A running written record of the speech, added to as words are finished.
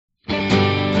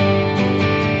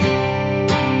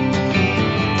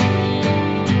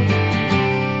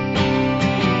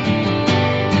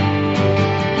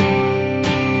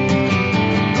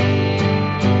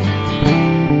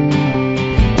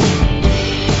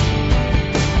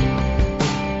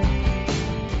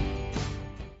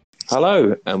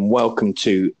Hello and welcome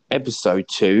to episode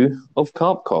 2 of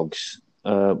Carp Cogs.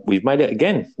 We've made it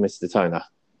again, Mr. Toner.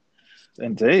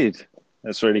 Indeed.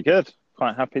 That's really good.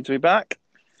 Quite happy to be back.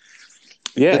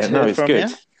 Yeah, Good to hear it's from good.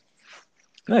 you.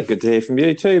 No, good to hear from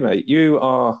you too, mate.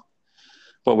 We're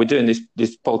doing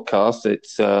this podcast.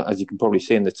 It's, as you can probably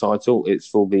see in the title, it's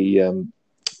for the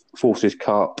Forces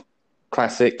Carp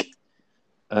Classic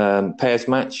pairs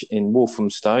match in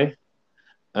Walthamstow.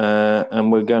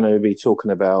 And we're going to be talking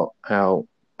about how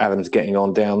Adam's getting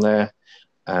on down there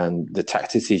and the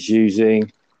tactics he's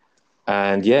using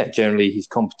and generally his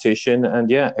competition and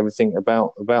everything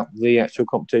about the actual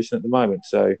competition at the moment.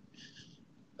 So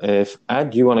if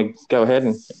Ad, you want to go ahead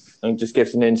and just give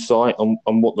us an insight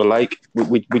on what the lake,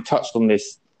 we touched on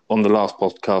this on the last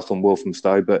podcast on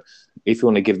Walthamstow, but if you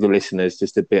want to give the listeners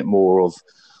just a bit more of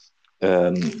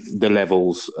the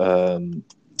levels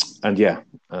and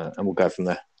we'll go from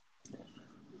there.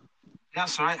 Yeah,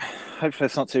 that's right. Hopefully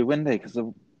it's not too windy because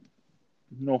the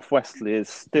northwesterly is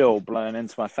still blowing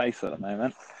into my face at the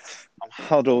moment. I'm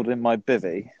huddled in my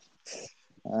bivvy,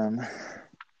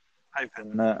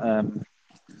 hoping that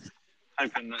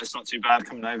it's not too bad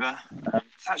coming over.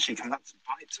 It's actually coming up to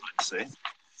bite time soon.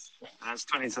 It's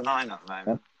 20 to 9 at the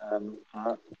moment.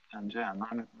 And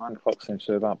 9 o'clock seems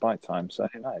to be about bite time, so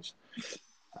who knows?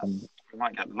 We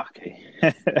might get lucky.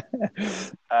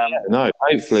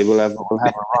 Hopefully we'll have a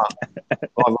run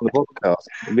live on the podcast.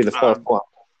 It'll be the first one.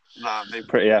 That'd be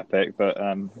pretty epic, but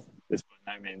it's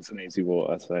by no means an easy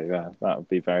water, so that would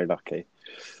be very lucky.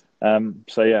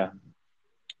 Forces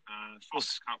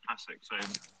Cup Classic. So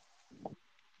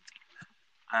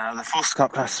the Forces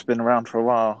Cup Classic has been around for a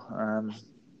while.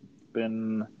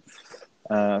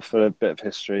 For a bit of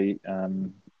history.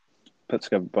 Put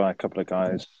together by a couple of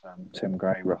guys, Tim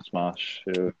Gray, Ross Marsh,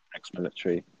 who are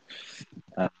ex-military.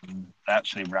 They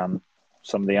actually ran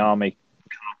some of the Army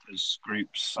Carpers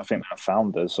groups. I think they're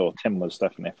founders, or Tim was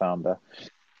definitely a founder,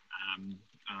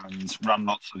 and run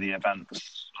lots of the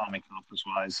events, Army Carpers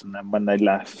wise. And then when they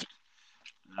left,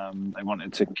 they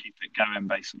wanted to keep it going,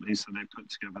 basically. So they put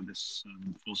together this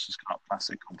Forces Cup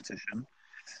Classic competition,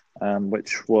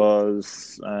 which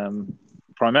was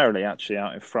primarily actually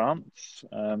out in France.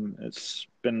 It's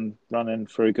been running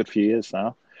for a good few years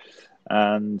now,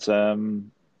 and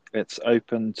it's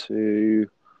open to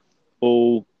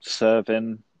all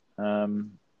serving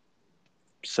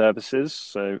services,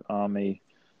 so Army,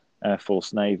 Air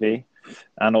Force, Navy,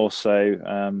 and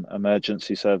also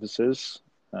emergency services,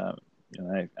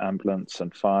 ambulance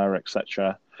and fire,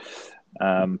 etc.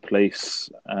 Police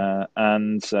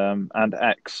and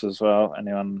X as well.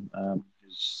 Anyone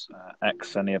who's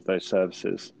X any of those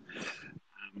services,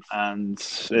 and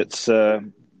it's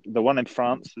the one in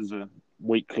France is a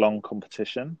week-long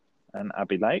competition in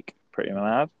Abbey Lake, pretty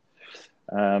mad.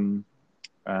 And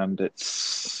it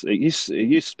used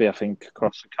to be, I think,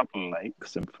 across a couple of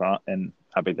lakes in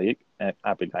Abbey Lake,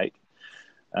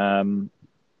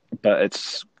 but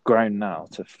it's grown now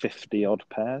to 50 odd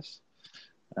pairs.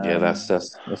 That's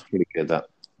pretty good. That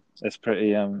it's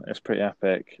pretty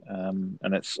epic, and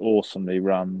it's awesomely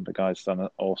run. The guy's done an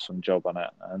awesome job on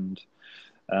it, and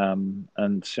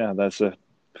there's a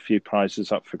few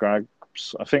prizes up for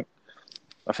grabs. I think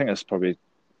it's probably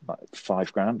like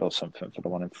 $5,000 or something for the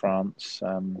one in France.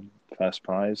 First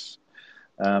prize.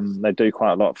 They do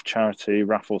quite a lot of charity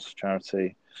raffles for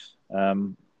charity,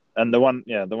 and the one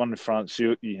in France.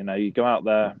 You go out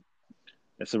there.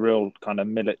 It's a real kind of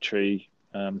military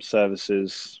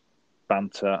services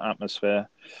banter atmosphere.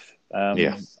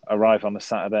 Arrive on the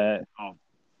Saturday. On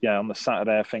the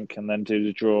Saturday, I think, and then do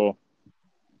the draw.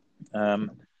 For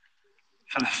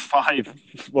the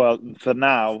 5, well, for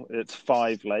now it's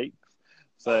 5 lakes.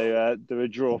 So do a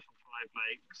draw for 5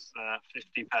 lakes,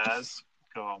 50 pairs.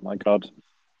 Oh my God,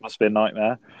 must be a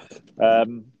nightmare.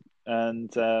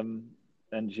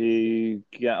 And you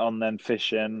get on then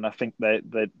fishing. I think they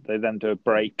then do a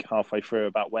break halfway through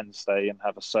about Wednesday and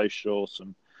have a social,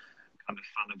 some kind of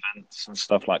fun events and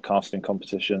stuff like casting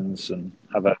competitions, and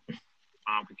have a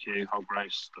barbecue, hog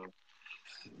roast, or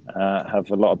have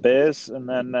a lot of beers, and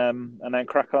then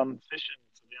crack on fishing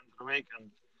to the end of the week.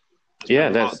 And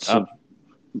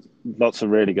lots of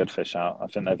really good fish out. I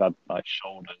think they've had like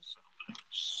shoulders,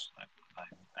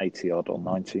 80 odd or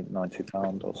 90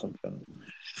 pound or something.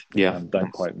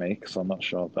 Don't quote me because I'm not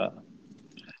sure, but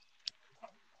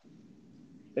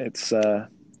it's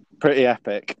pretty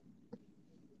epic.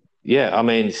 I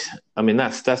mean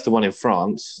that's the one in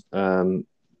France. You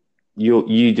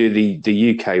do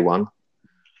the UK one,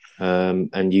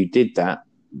 and you did that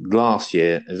last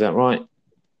year. Is that right?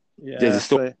 Yeah. There's a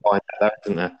story behind that,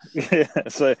 isn't there? Yeah.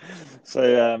 So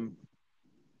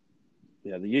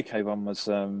the UK one was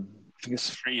I think it's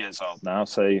 3 years old now.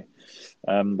 So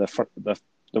the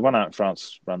one out in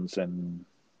France runs in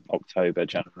October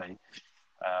generally,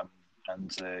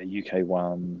 and the UK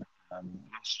one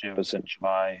last year was in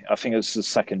July. I think it was the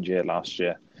second year last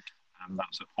year. That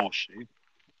was at Horseshoe,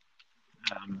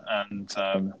 and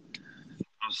I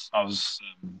was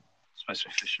supposed to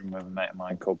be fishing with a mate of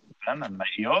mine called Ben, and a mate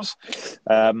of yours,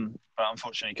 but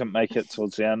unfortunately couldn't make it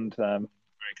towards the end. Very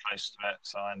close to it,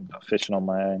 so I ended up fishing on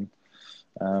my own.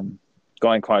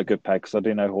 Got in quite a good peg because I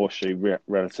do know Horseshoe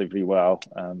relatively well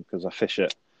because I fish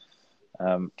it,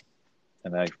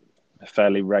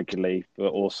 fairly regularly, but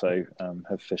also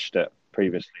have fished it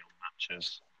previously on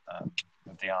matches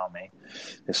with the Army.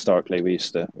 Historically, we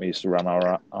used to run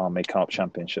our Army Carp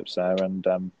Championships there, and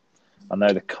I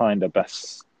know the kind of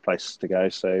best place to go.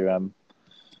 So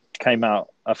came out,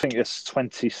 I think it's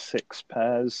 26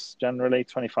 pairs generally,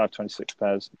 25, 26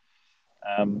 pairs.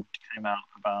 Came out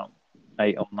about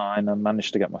 8 or 9 and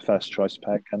managed to get my first choice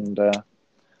peg, and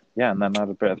and then had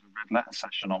a bit of a red letter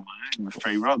session on my own with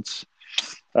 3 rods,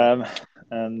 and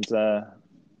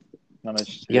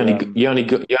managed to. You only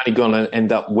gonna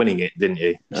end up winning it, didn't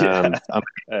you? To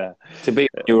be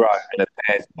on your own in a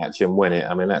pairs match and win it,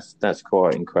 I mean that's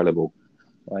quite incredible.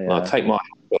 Well, I'll take my hat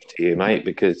off to you, mate,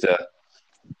 because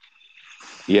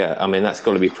I mean that's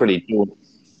got to be pretty daunting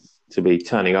to be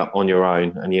turning up on your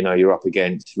own, and you're up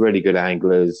against really good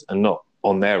anglers, and not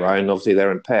on their own. Obviously,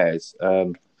 they're in pairs.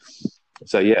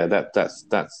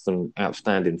 That's some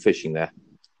outstanding fishing there.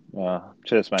 Well,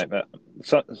 cheers, mate. But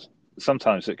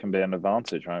sometimes it can be an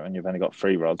advantage, right, when you've only got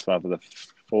 3 rods rather than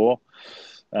 4.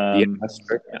 That's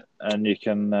true. Yeah. And you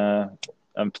can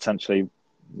and potentially,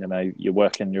 you're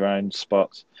working your own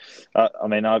spots. I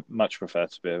mean, I much prefer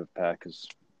to be with a pair because,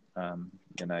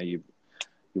 you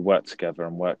work together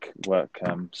and work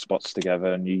spots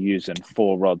together, and you're using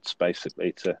 4 rods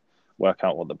basically to work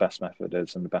out what the best method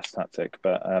is and the best tactic.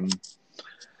 But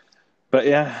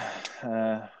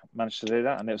managed to do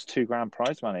that, and it was £2,000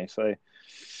 prize money. So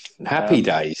happy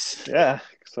days. Yeah,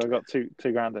 so I got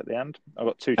 £2,000 at the end. I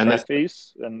got 2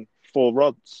 trophies and 4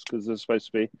 rods because there's supposed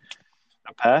to be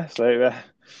a pair. So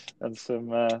and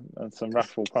some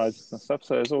raffle prizes and stuff.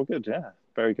 So it was all good. Yeah,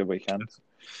 very good weekend.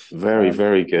 Very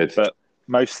very good. But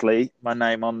mostly my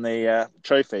name on the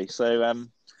trophy. So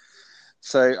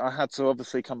I had to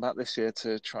obviously come back this year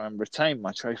to try and retain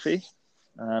my trophy,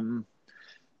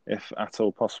 if at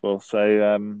all possible. So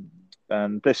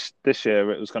and this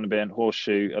year it was going to be in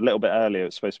Horseshoe a little bit earlier. It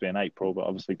was supposed to be in April, but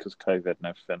obviously because of COVID and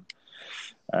everything,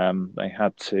 they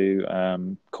had to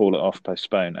call it off,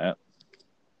 postpone it,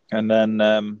 and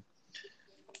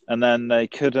then they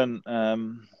couldn't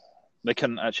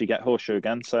actually get Horseshoe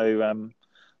again.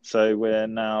 So we're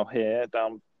now here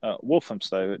down at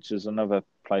Walthamstow, which is another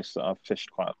place that I've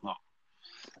fished quite a lot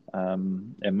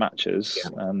in matches,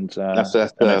 and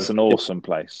it's an awesome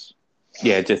place.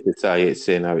 Yeah, just to say, it's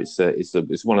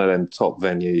one of them top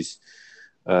venues.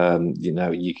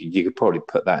 You could probably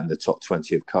put that in the top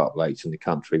 20 of carp lakes in the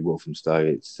country. Walthamstow,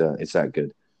 it's that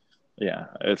good. Yeah,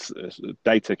 it's a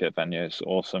day ticket venue. It's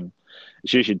awesome.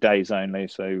 It's usually days only,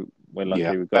 so we're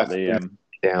lucky. We've got the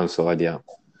downside. Yeah,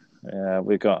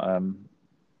 we got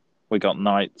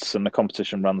nights, and the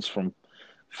competition runs from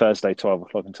Thursday 12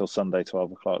 o'clock until Sunday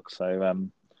 12 o'clock. So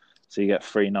you get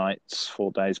 3 nights,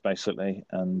 4 days basically,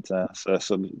 and so it's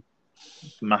a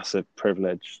massive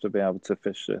privilege to be able to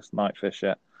fish this, night fish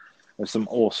it. There's some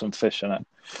awesome fish in it.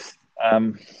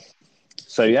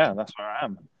 So yeah, that's where I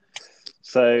am.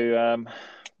 So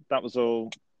that was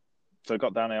all. So I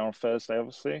got down here on Thursday,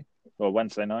 obviously, or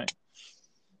Wednesday night.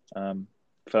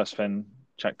 First thing,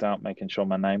 checked out, making sure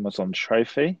my name was on the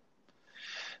trophy.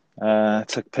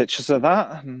 Took pictures of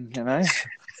that, and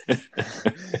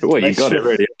well, you got it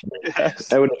really. Yes.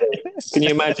 Can you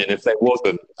imagine if there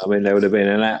wasn't? I mean, there would have been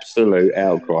an absolute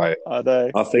outcry. I know.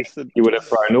 I think you would have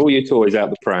thrown all your toys out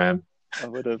the pram. I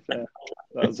would have. Yeah.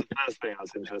 That was the first thing I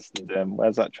was interested in doing.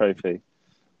 Where's that trophy?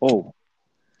 Oh,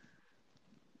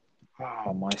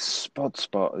 my spot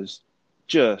has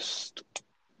just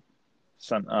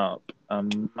sent up a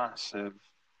massive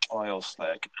oil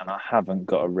slick, and I haven't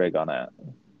got a rig on it.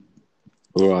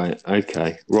 Right.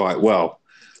 Okay. Right. Well,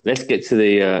 let's get to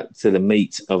the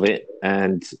meat of it.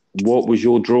 And what was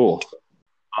your draw?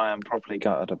 I am properly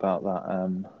gutted about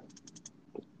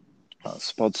that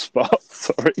spot.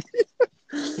 Sorry,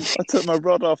 I took my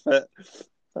rod off it,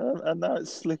 and now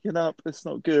it's slicking up. It's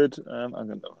not good. I'm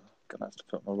gonna have to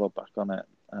put my rod back on it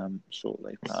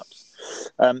shortly, perhaps.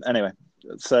 Anyway,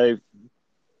 so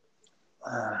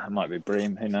it might be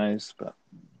bream. Who knows? But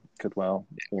could well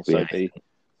also be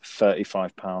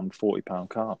 £35, £40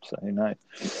 carp. So who knows?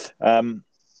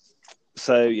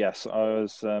 So yes, I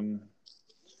was the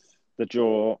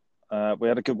draw. We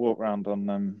had a good walk round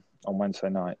on Wednesday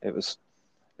night. It's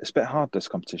a bit hard, this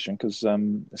competition, because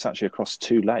it's actually across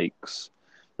 2 lakes,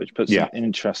 which puts an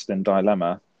interesting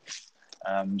dilemma.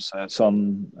 So it's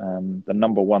on the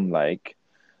number 1 lake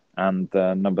and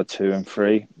the number 2 and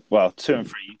 3. Well, 2 and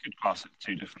 3, you could class it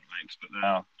 2 different lakes, but they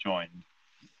are joined.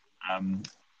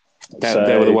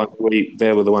 They were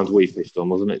the ones we fished on,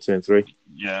 wasn't it? 2 and 3.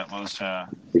 Yeah, it was.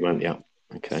 We went, yeah.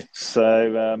 Okay.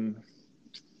 So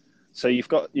you've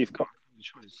got a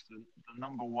choice. The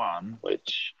number 1,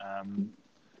 which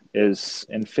is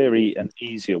in theory an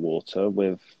easier water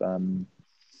with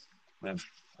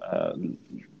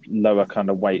lower kind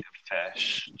of weight of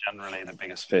fish. Generally, the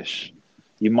biggest fish,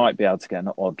 you might be able to get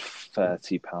an odd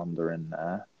 30-pounder in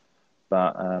there,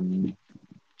 but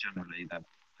generally the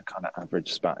kind of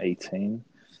average is about 18.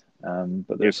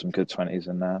 But there's some good 20s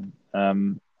in there.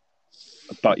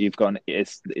 But you've got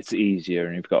it's easier,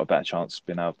 and you've got a better chance of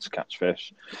being able to catch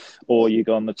fish. Or you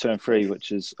go on the 2 and 3,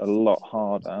 which is a lot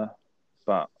harder,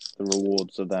 but the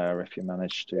rewards are there if you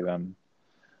manage to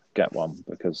get one,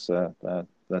 because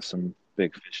there's some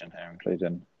big fish in here,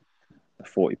 including a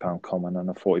 £40 common and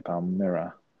a £40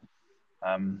 mirror.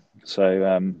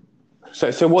 So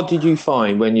what did you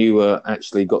find when you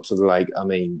actually got to the lake? I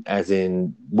mean, as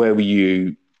in, where were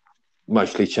you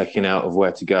mostly checking out of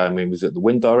where to go? I mean, was it the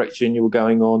wind direction you were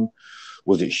going on?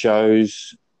 Was it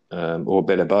shows, or a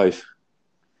bit of both?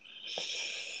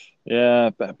 Yeah,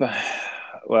 but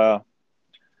well,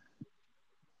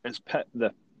 it's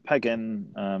the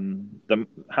pegging.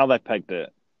 How they pegged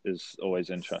it is always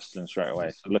interesting straight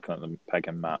away. So looking at the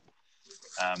pegging map,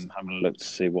 having a look to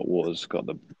see what water's got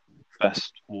the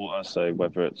best water. So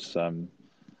whether it's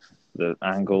the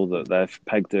angle that they've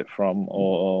pegged it from,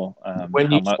 or how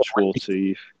much water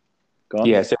you've got.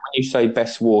 Yeah, so when you say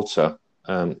best water,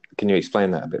 can you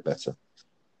explain that a bit better?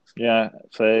 Yeah,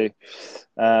 so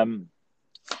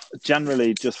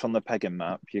generally, just from the pegging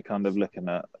map, you're kind of looking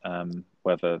at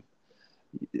whether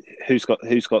who's got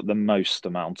the most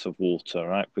amount of water,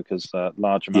 right? Because a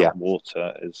large amount of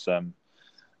water is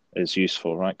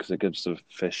useful, right? Because it gives the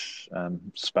fish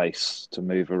space to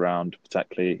move around,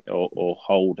 particularly or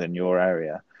hold in your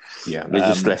area. Yeah,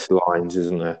 there's just less lines,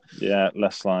 isn't there? Yeah,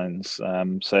 less lines.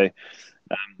 So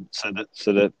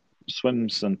the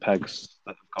swims and pegs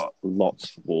that have got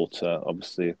lots of water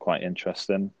obviously are quite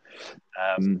interesting.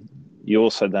 You're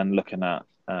also then looking at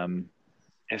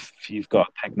if you've got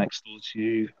a peg next door to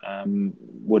you,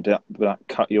 would that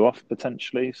cut you off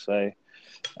potentially? So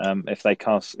if they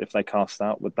cast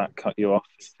out, would that cut you off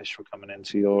if fish were coming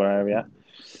into your area?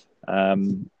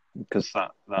 Because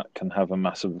that can have a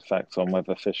massive effect on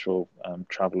whether fish will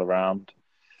travel around.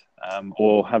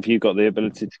 Or have you got the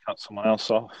ability to cut someone else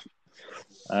off?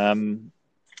 And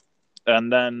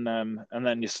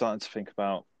then you're starting to think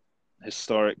about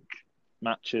historic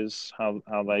matches, how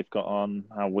they've got on,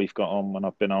 how we've got on when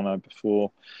I've been on there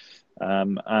before,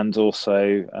 and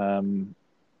also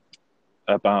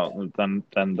about then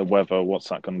the weather, what's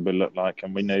that going to look like?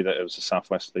 And we knew that it was a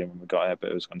southwesterly when we got here,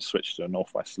 but it was going to switch to a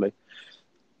northwesterly.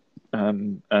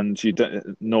 And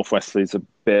northwesterly's a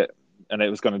bit, and it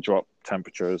was going to drop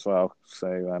temperature as well.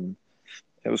 So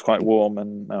it was quite warm,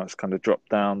 and now it's kind of dropped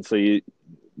down. So you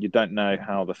don't know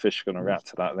how the fish are going to react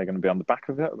to that. Are they going to be on the back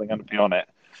of it, or are they going to be on it?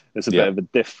 It's a bit of a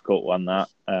difficult one, that.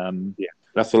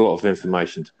 That's a lot of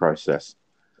information to process.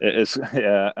 It is,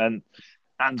 yeah. And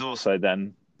also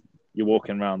then you're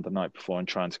walking around the night before and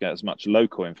trying to get as much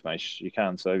local information as you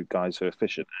can. So guys who are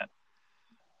fishing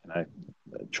it,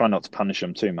 try not to punish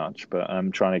them too much, but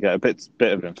trying to get a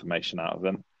bit of information out of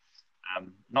them.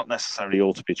 Not necessarily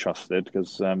all to be trusted,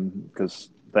 because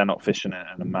they're not fishing it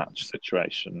in a match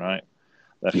situation, right?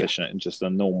 They're fishing it in just a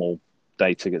normal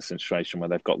day ticket situation where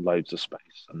they've got loads of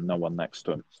space and no one next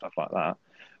to them, stuff like that.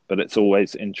 But it's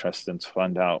always interesting to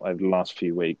find out over the last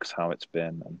few weeks how it's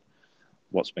been and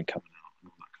what's been coming out and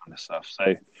all that kind of stuff.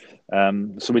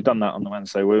 So we've done that on the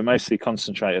Wednesday. We were mostly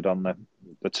concentrated on the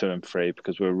 2 and 3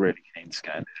 because we were really keen to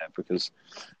get in here, because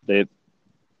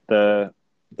the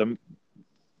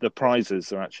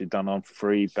prizes are actually done on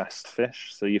 3 best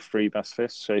fish. So your 3 best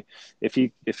fish. So if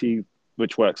you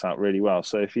which works out really well.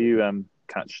 So if you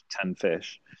catch 10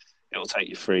 fish, it will take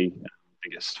you 3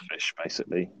 biggest fish,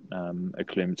 basically, a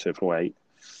cumulative weight,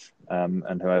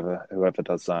 and whoever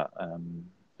does that,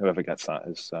 whoever gets that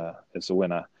is the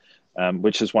winner.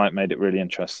 Which is why it made it really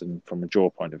interesting from a draw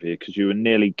point of view, because you were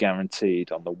nearly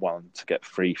guaranteed on the 1 to get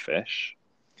 3 fish,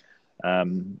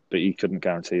 but you couldn't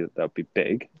guarantee that they'll be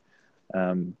big.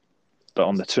 But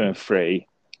on the 2 and 3,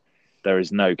 there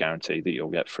is no guarantee that you'll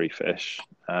get free fish.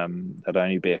 There'd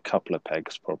only be a couple of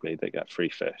pegs probably that get free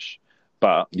fish.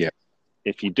 But Yeah.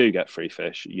 if you do get free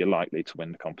fish, you're likely to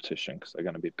win the competition because they're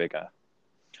going to be bigger.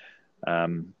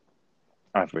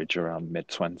 Average around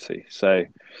mid-20. So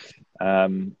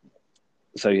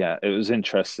yeah, it was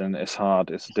interesting. It's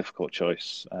hard. It's a difficult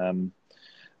choice.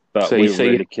 But So we you were say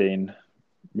really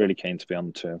keen to be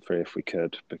on 2 and 3 if we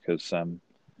could, because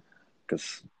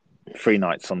 3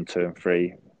 nights on 2 and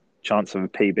 3, chance of a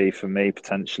PB for me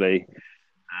potentially,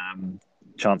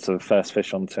 chance of a first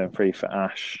fish on 2 and 3 for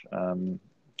Ash,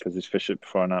 because he's fished it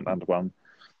before an Outlander one,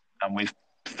 and we've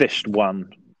fished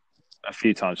one a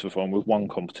few times before, and we've won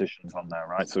competitions on there,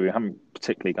 right? So we haven't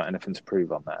particularly got anything to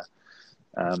prove on there.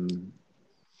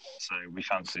 So we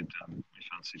fancied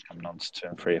coming on to 2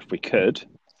 and 3 if we could.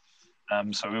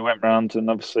 So we went round and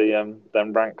obviously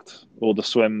then ranked all the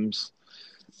swims.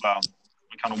 Well,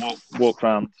 we kind of walked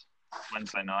around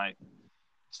Wednesday night,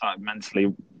 started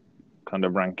mentally kind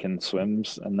of ranking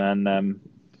swims, and then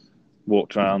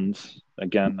walked around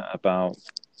again about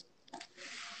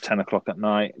 10 o'clock at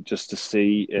night just to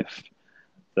see if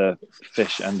the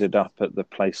fish ended up at the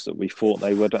place that we thought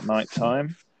they would at night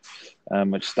time,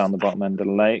 which is down the bottom end of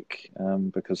the lake,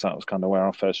 because that was kind of where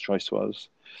our first choice was.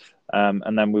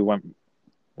 And then we went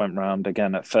round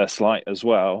again at first light as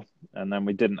well, and then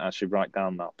we didn't actually write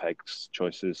down that peg's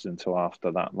choices until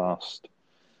after that last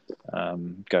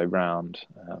go round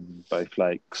both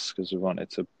lakes, because we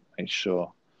wanted to make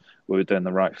sure we were doing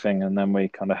the right thing. And then we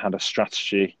kind of had a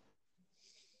strategy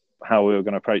how we were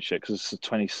going to approach it, because it's a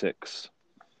 26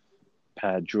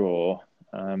 pair draw.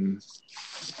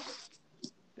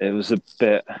 It was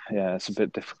it's a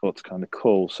bit difficult to kind of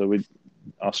call. So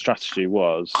our strategy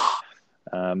was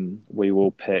we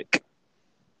will pick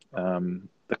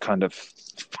the kind of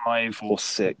 5 or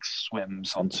 6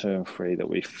 swims on 2 and 3 that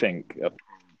we think are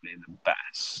probably the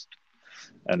best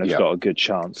and have got a good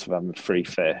chance of having free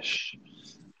fish,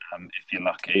 if you're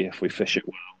lucky, if we fish it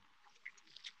well.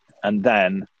 And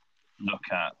then look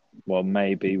at, well,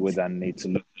 maybe we then need to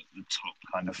look at the top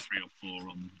kind of 3 or 4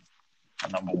 on a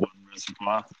number 1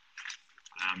 reservoir.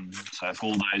 So if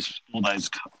all those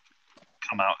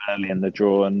come out early in the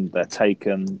draw and they're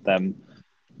taken, then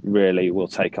really we'll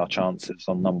take our chances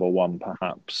on number 1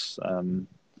 perhaps, and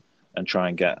try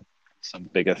and get some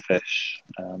bigger fish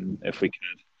if we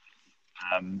could.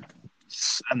 And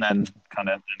then it kind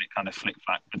of flicked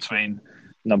back between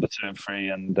number 2 and 3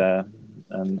 and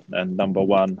number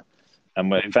 1,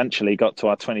 and we eventually got to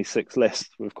our 26 list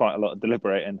with quite a lot of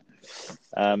deliberating,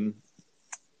 and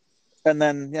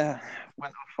then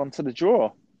went off onto the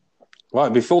draw.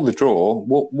 Right, before the draw,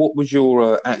 what was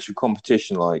your actual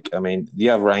competition like? I mean, the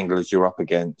other anglers you're up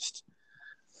against,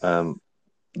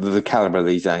 the caliber of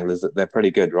these anglers, they're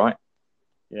pretty good, right?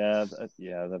 Yeah,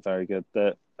 they're very good.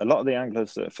 A lot of the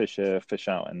anglers that fish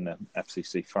out in the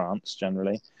FCC France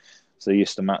generally, so they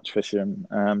used to match fishing,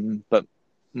 but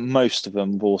most of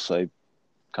them have also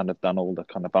kind of done all the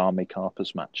kind of army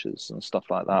carpers matches and stuff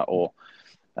like that, or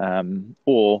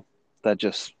they're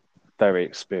just very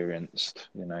experienced,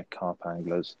 carp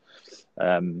anglers.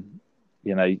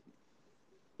 You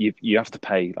have to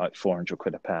pay like 400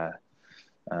 quid a pair,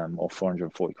 or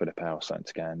 440 quid a pair or something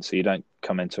to get in. So you don't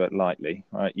come into it lightly,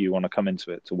 right? You want to come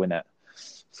into it to win it.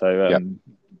 So,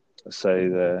 so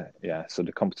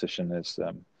the competition is,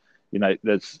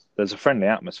 there's a friendly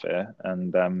atmosphere,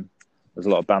 and there's a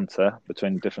lot of banter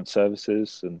between different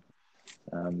services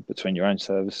and between your own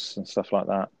service and stuff like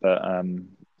that.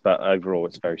 But overall,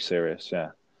 it's very serious. Yeah.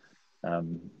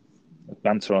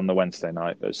 Banter on the Wednesday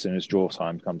night, but as soon as draw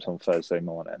time comes on Thursday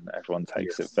morning, everyone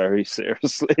takes it very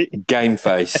seriously. Game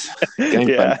face.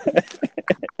 Yeah,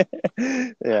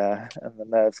 and the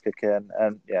nerves kick in,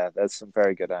 and there's some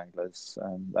very good anglers,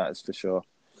 that is for sure.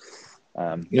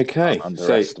 Okay, can't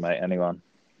underestimate anyone.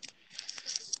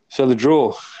 So the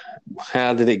draw,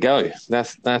 how did it go?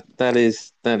 That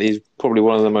is probably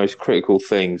one of the most critical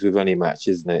things with any match,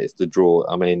 isn't it? It's the draw.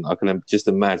 I mean, I can just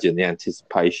imagine the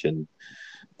anticipation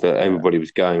that everybody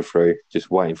was going through, just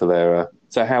waiting for their.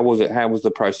 So how was it? How was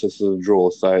the process of the draw?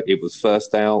 So it was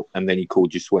first out, and then you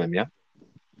called your swim, yeah.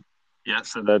 Yeah,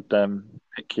 so they'd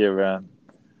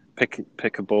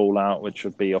pick a ball out, which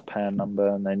would be your pair number,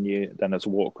 and then as a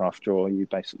watercraft draw, you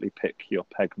basically pick your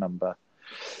peg number,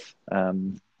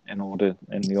 in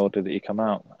the order that you come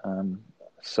out.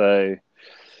 So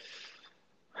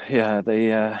yeah,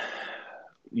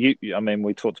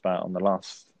 we talked about on the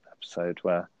last episode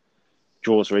where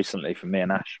draws recently for me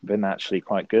and Ash have been actually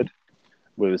quite good.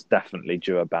 We was definitely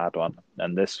due a bad one,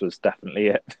 and this was definitely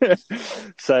it.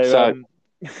 So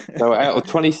out of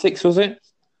 26, was it?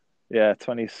 Yeah,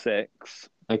 26.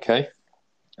 Okay.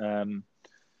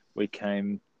 We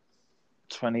came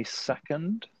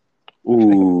 22nd.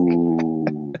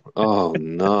 Ooh. Oh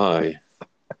no.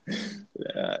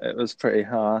 Yeah, it was pretty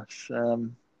harsh.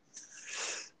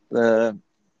 The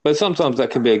But sometimes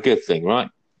that can be a good thing, right?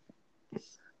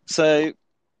 so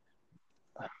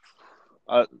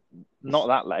uh, not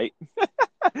that late.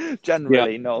 Yeah.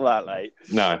 Generally, not that late.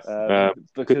 No. Good.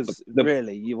 Because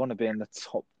really, you want to be in the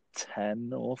top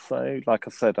 10 or so. Like I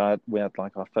said, we had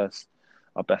like our best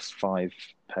 5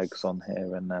 pegs on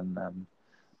here, and then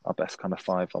our best kind of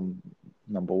 5 on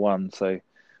number 1. So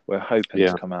we're hoping to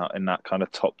Yeah. come out in that kind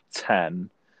of top 10.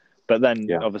 But then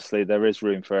Yeah. obviously there is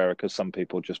room for error because some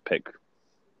people just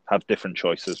have different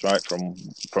choices, right?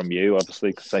 From you,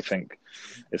 obviously, because they think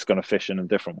it's going to fish in a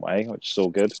different way, which is all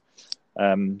good.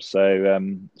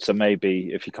 So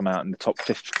maybe if you come out in the top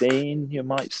 15, you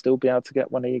might still be able to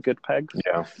get one of your good pegs.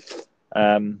 Yeah.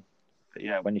 But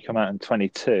yeah, when you come out in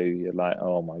 22, you're like,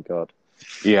 oh my god.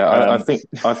 Yeah. I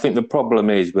think the problem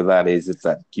is with that is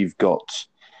that you've got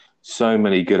so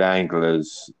many good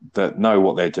anglers that know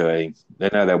what they're doing. They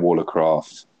know their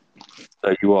watercraft.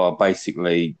 So you are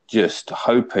basically just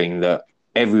hoping that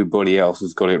everybody else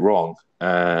has got it wrong,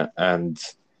 and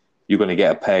you're going to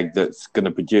get a peg that's going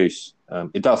to produce.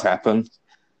 It does happen,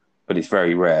 but it's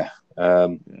very rare.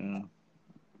 Yeah.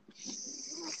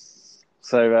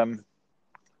 So,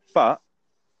 but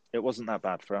it wasn't that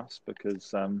bad for us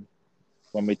because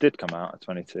when we did come out at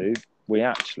 22, we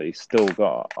actually still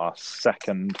got our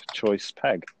second choice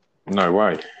peg. No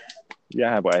way.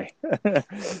 Yeah, way,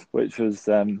 which was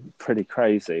pretty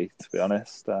crazy, to be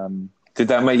honest. Did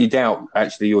that make you doubt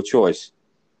actually your choice?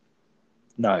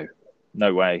 No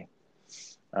way.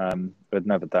 We'd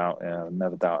never doubt,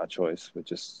 never doubt our choice. We'd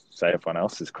just say everyone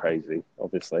else is crazy,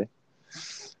 obviously.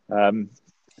 Um,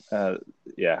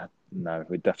 yeah, no,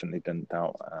 we definitely didn't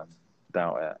doubt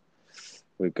it.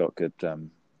 We've got good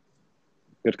kind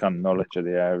of knowledge of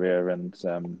the area, and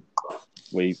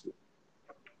we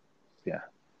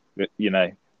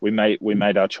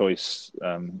made our choice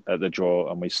at the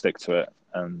draw, and we stick to it,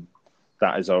 and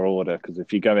that is our order. Because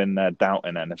if you go in there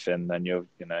doubting anything, then you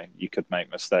could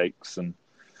make mistakes, and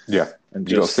Yeah, and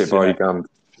you got to sit by your gun.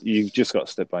 You've just got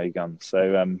to stick by your gun.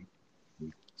 So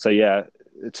yeah,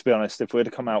 to be honest, if we'd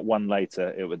have come out one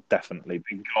later, it would definitely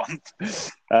be gone.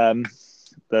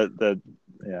 There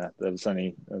was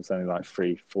only like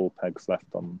 3-4 pegs left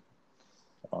on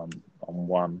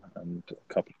one, and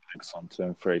a couple of pegs on 2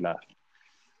 and 3 left.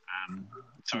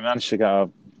 So we managed to get our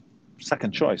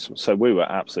second choice. So we were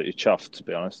absolutely chuffed, to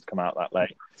be honest, to come out that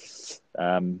late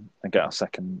and get our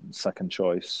second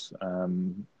choice.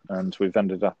 And we've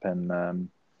ended up in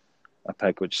a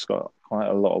peg which has got quite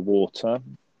a lot of water,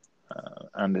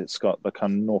 and it's got the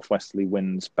kind of northwesterly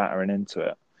winds battering into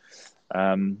it.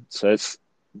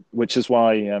 Which is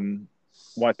why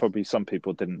probably some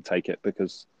people didn't take it,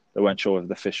 because they weren't sure if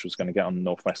the fish was going to get on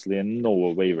northwesterly, and nor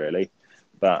were we really.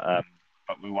 But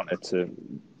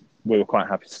we were quite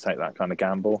happy to take that kind of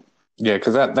gamble. Yeah,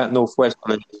 because that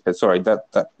northwesterly,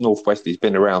 that northwesterly's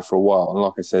been around for a while, and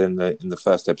like I said in the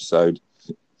first episode,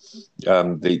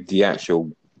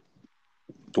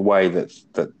 the way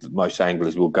that most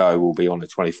anglers will go will be on a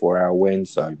 24-hour wind.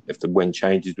 So if the wind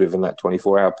changes within that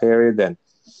 24-hour period, then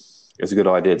it's a good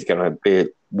idea to get on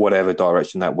it whatever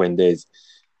direction that wind is.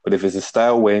 But if it's a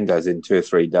stale wind, as in 2 or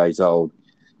 3 days old,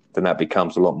 then that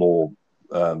becomes a lot more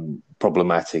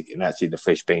problematic. And actually, the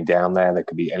fish being down there, they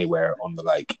could be anywhere on the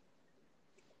lake.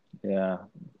 Yeah.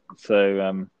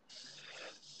 So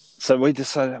we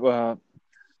decided, well,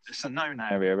 it's a known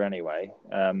area anyway.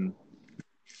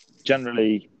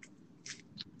 Generally,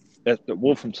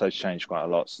 Walthamstow changed quite a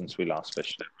lot since we last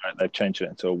fished it. Right? They've changed it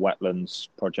into a wetlands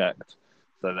project,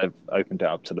 so they've opened it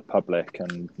up to the public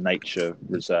and nature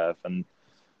reserve. And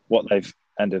what they've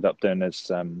ended up doing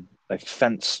is they've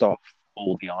fenced off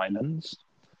all the islands,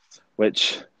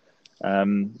 which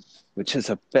is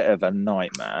a bit of a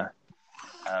nightmare,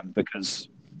 because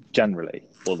generally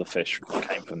all the fish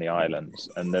came from the islands,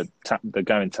 and the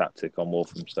going tactic on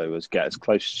Walthamstow was get as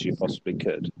close as you possibly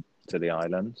could to the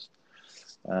islands,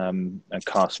 and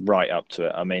cast right up to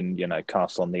it. I mean,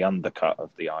 cast on the undercut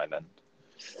of the island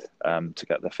to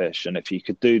get the fish. And if you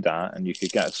could do that, and you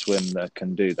could get a swim that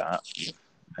can do that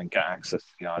and get access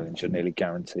to the island,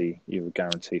 you would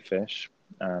guarantee fish.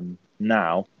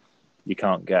 Now you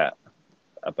can't get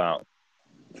about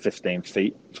 15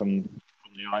 feet from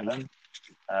the island,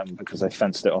 because they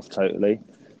fenced it off totally.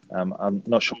 I'm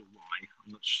not sure why.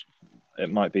 It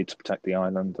might be to protect the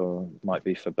island, or it might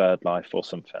be for bird life or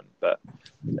something, but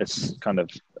it's kind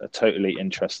of a totally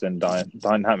interesting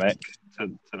dynamic to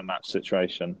the match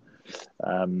situation.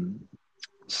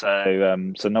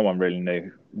 So no one really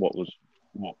knew what was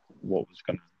going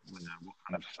to, what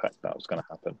kind of effect that was going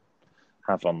to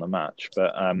have on the match.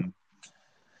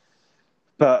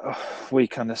 But we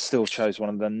kind of still chose one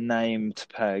of the named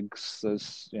pegs.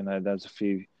 There's a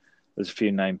few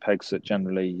named pegs that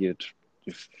generally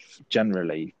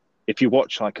if you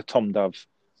watch like a Tom Dove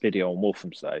video on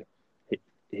Walthamstow,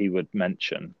 he would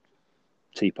mention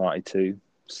Tea Party 2,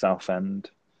 Southend,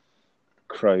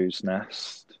 Crow's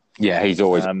Nest. Yeah, he's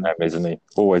always on them, isn't he?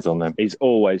 Always on them. He's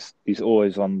always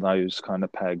on those kind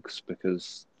of pegs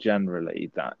because generally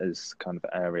that is kind of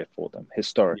area for them.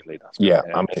 Historically, that's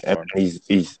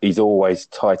he's always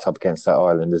tight up against that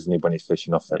island, isn't he? When he's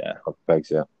fishing off that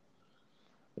pegs,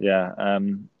 yeah.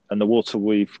 And the water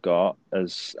we've got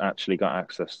has actually got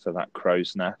access to that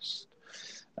Crow's Nest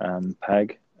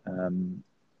peg,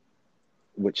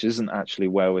 which isn't actually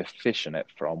where we're fishing it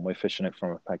from. We're fishing it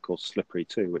from a peg called Slippery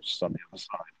 2, which is on the other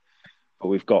side. But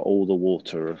we've got all the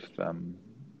water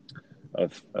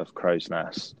of Crow's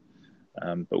Nest,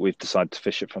 but we've decided to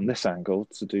fish it from this angle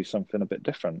to do something a bit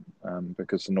different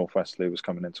because the northwesterly was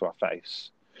coming into our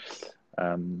face,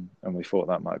 and we thought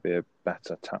that might be a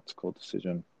better tactical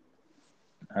decision.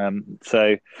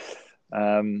 So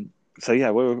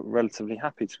yeah, we were relatively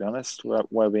happy, to be honest,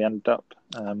 where we ended up,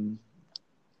 and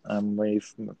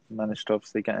we've managed to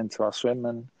obviously get into our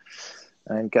swim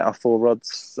and get our 4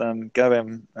 rods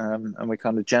going, and we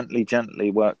kind of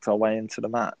gently worked our way into the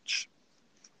match.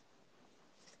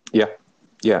 Yeah.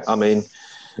 I mean,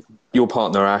 your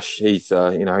partner Ash, he's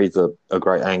a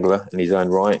great angler in his own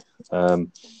right,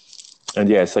 and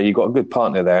yeah, so you've got a good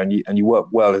partner there, and you work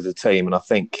well as a team, and I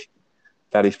think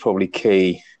that is probably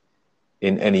key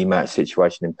in any match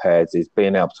situation in pairs, is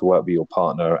being able to work with your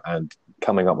partner and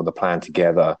coming up with a plan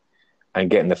together and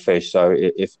getting the fish. So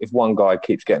if one guy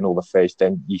keeps getting all the fish,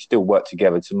 then you still work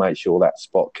together to make sure that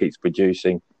spot keeps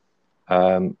producing,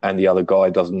 and the other guy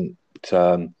doesn't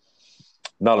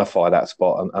nullify that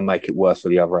spot and make it worse for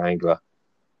the other angler.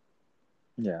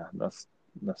 Yeah, that's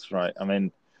right. I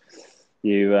mean,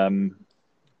 you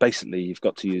basically you've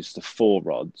got to use the 4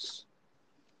 rods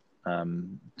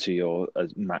to your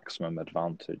maximum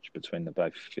advantage between the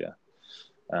both of you.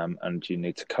 And you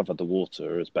need to cover the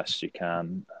water as best you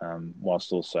can,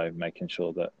 whilst also making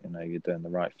sure that you're doing the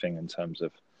right thing in terms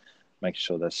of making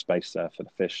sure there's space there for the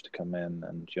fish to come in,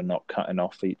 and you're not cutting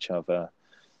off each other.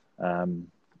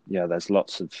 There's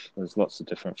lots of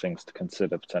different things to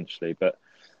consider potentially, but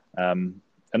and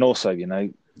also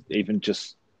even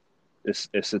just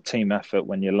it's a team effort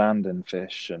when you're landing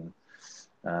fish and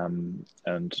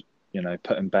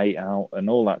putting bait out and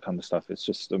all that kind of stuff. It's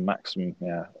just a maximum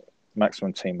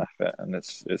team effort, and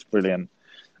it's brilliant.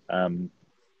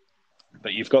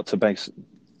 But you've got to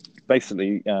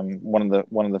basically one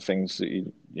of the things that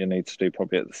you need to do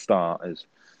probably at the start is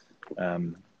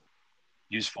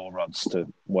use 4 rods to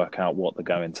work out what the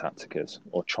going tactic is,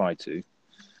 or try to.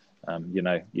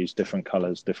 Use different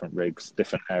colours, different rigs,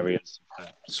 different areas to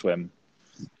swim.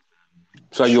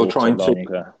 So you're trying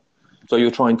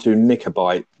to nick a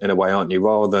bite in a way, aren't you?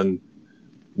 Rather than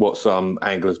what some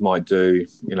anglers might do,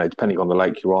 depending on the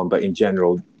lake you're on. But in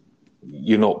general,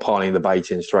 you're not piling the bait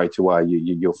in straight away.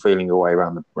 You're feeling your way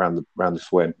around the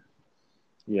swim.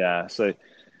 Yeah. So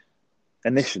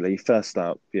initially, first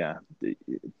up,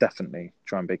 definitely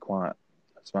try and be quiet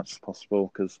as much as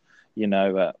possible, because an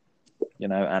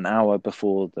hour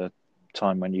before the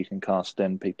time when you can cast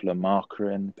in, people are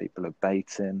markering, people are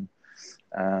baiting,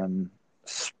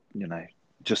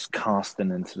 just casting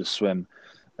into the swim.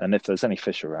 And if there's any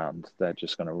fish around, they're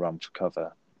just going to run for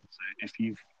cover. So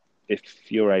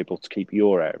if you're able to keep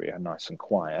your area nice and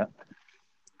quiet,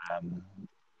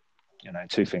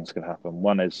 2 things could happen.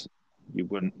 One is you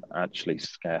wouldn't actually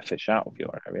scare fish out of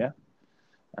your area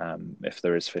if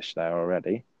there is fish there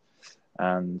already,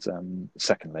 and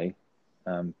secondly,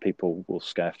 people will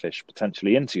scare fish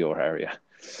potentially into your area.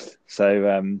 So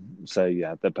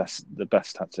the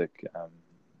best tactic,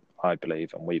 I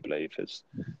believe, and we believe, is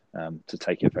to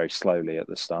take it very slowly at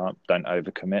the start. Don't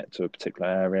overcommit to a particular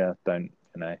area. Don't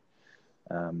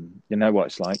what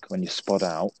it's like when you spot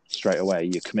out straight away.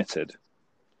 You're committed.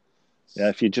 Yeah,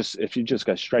 if you just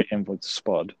go straight in with the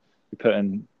spod, you put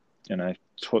in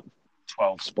 12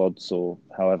 spods or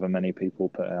however many people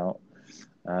put out.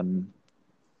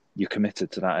 You're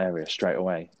committed to that area straight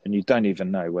away, and you don't even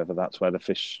know whether that's where the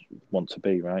fish want to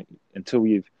be, right? Until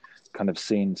you've kind of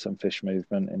seen some fish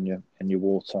movement in your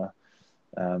water.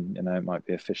 It might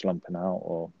be a fish lumping out,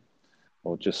 or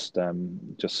just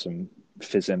some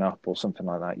fizzing up or something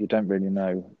like that. You don't really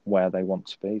know where they want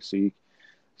to be,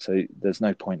 so there's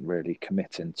no point really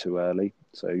committing too early.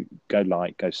 So go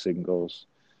light, go singles.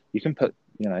 You can put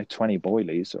 20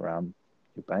 boilies around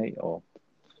your bait, or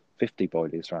 50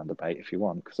 boilies around the bait if you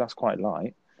want, because that's quite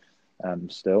light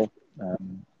still.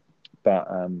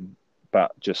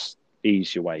 But just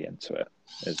ease your way into it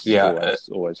is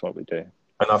always what we do.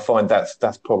 And I find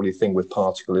that's probably the thing with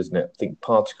particle, isn't it? I think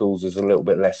particles is a little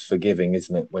bit less forgiving,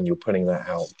 isn't it, when you're putting that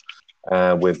out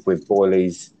with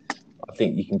boilies. I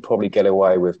think you can probably get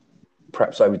away with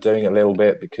perhaps overdoing it a little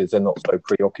bit because they're not so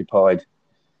preoccupied.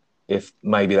 If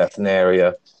maybe that's an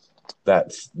area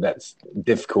that's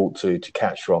difficult to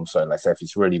catch from. So let's say if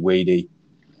it's really weedy.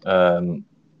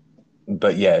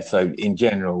 But yeah, so in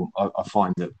general, I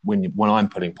find that when I'm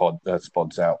putting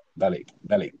spods out, that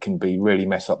it can be really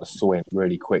mess up the swim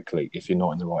really quickly if you're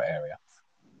not in the right area.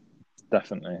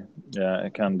 Definitely, yeah,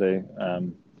 it can do.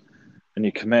 And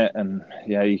you commit, and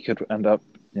you could end up,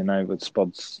 with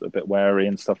spods a bit wary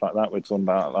and stuff like that. We were talking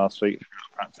about it last week.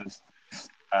 Practice,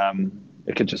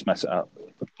 it could just mess it up.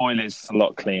 The boilie is a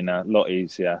lot cleaner, a lot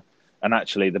easier, and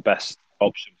actually the best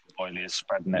option for boilie is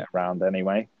spreading it around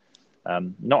anyway.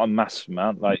 Not a massive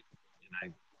amount, like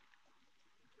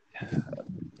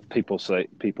people say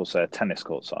a tennis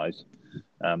court size,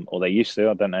 or they used to.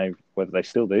 I don't know whether they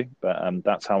still do, but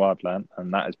that's how I've learned,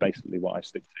 and that is basically what I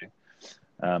stick to.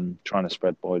 Trying to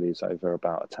spread boilies over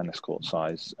about a tennis court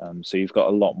size, so you've got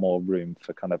a lot more room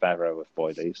for kind of error with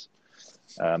boilies,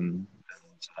 and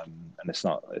it's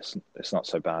not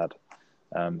so bad,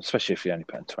 especially if you're only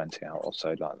putting 20 out or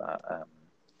so like that.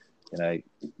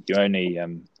 You only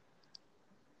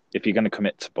if you're going to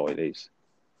commit to boilies,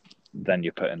 then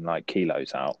you're putting like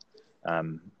kilos out.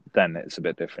 Then it's a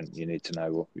bit different. You need to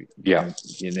know what.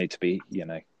 You need to be,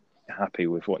 happy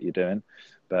with what you're doing.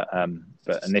 But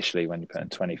initially, when you're putting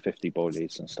 20, 50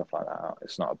 boilies and stuff like that out,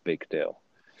 it's not a big deal.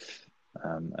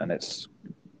 And it's,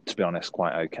 to be honest,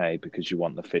 quite okay because you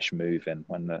want the fish moving.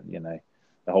 When the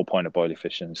whole point of boilie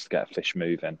fishing is to get a fish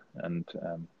moving, and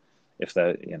if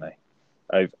they're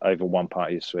over one part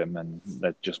of your swim and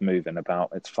they're just moving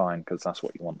about, it's fine because that's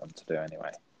what you want them to do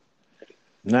anyway.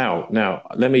 Now,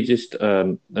 let me just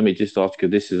ask you.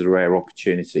 This is a rare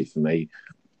opportunity for me.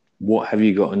 What have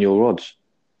you got on your rods?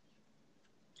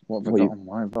 What have I got on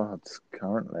my rods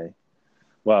currently?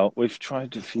 Well, we've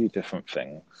tried a few different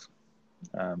things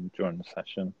during the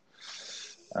session.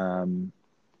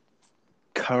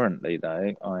 Currently,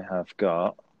 though, I have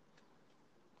got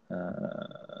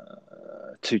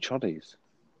 2 choddies.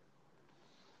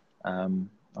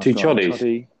 Two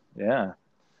choddies? Yeah.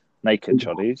 Naked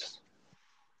choddies.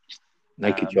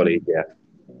 Naked choddies, yeah.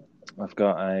 I've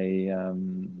got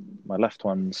my left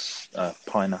one's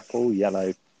pineapple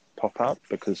yellow pop-up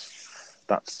because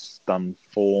that's done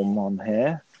form on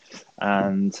here.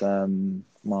 And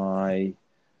my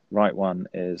right one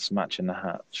is matching the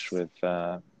hatch with,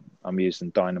 I'm using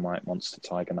Dynamite Monster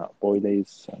Tiger Nut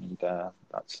boilies, and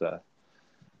that's so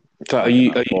are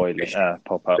you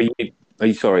pop-up.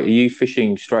 Are you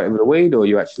fishing straight over the weed, or are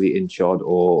you actually in chod,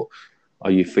 or are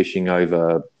you fishing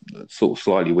over sort of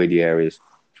slightly weedy areas?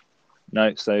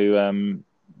 No, so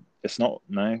it's not.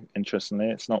 No,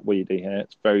 interestingly, it's not weedy here.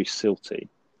 It's very silty.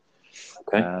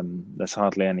 Okay. There's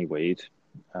hardly any weed,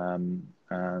 and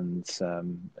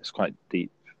it's quite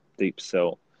deep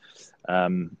silt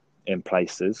in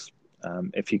places.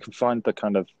 If you can find the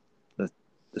kind of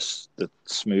the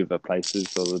smoother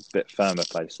places or the bit firmer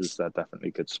places, they're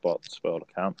definitely good spots for all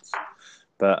accounts.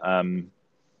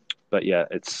 But yeah,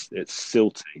 it's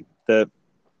silty.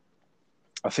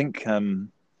 I think the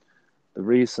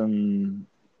reason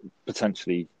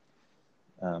potentially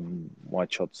why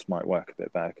chods might work a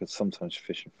bit better because sometimes you're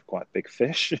fishing for quite big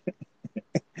fish,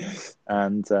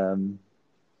 and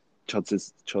chods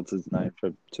is known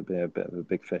to be a bit of a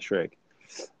big fish rig.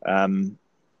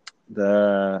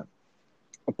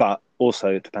 But also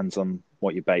it depends on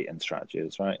what your baiting strategy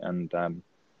is, right? And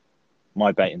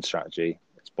my baiting strategy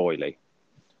is boilie,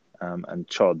 and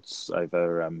chods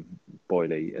over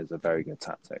boilie is a very good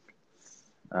tactic.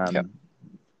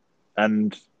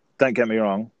 And don't get me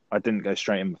wrong, I didn't go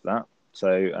straight in with that.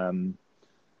 So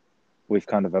we've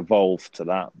kind of evolved to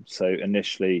that. So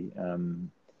initially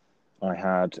I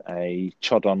had a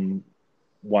chod on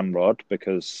one rod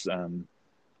because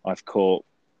I've caught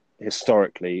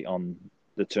historically on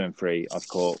the 2 and 3, I've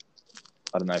caught,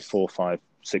 I don't know, 4, 5,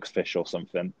 6 fish or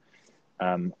something.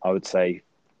 I would say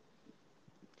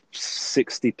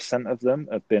 60% of them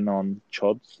have been on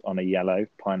chods on a yellow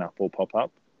pineapple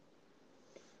pop-up.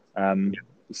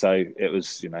 So it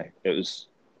was,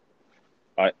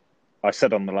 I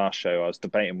said on the last show, I was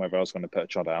debating whether I was going to put a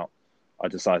chod out. I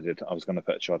decided I was going to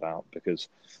put a chod out because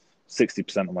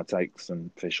 60% of my takes and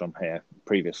fish on here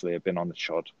previously have been on the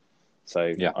chod.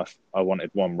 So Yeah. I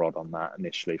wanted one rod on that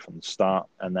initially from the start,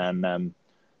 and then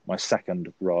my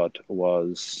second rod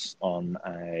was on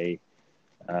a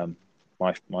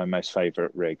my most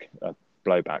favourite rig, a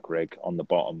blowback rig on the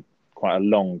bottom, quite a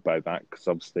long blowback because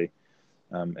obviously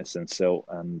it's in silt,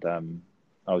 and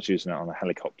I was using it on a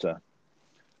helicopter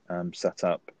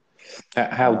setup.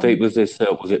 How deep was this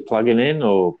silt? Was it plugging in,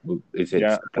 or is it?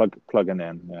 Yeah, plugging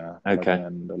in, yeah, plugging Okay.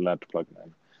 in the lead plugging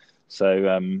in. So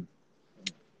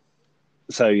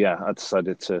yeah, I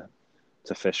decided to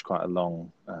fish quite a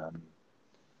long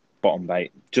bottom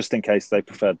bait, just in case they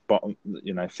preferred bottom,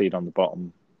 feed on the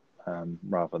bottom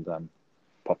rather than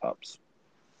pop-ups.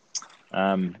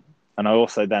 And I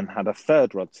also then had a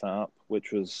third rod set up,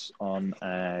 which was on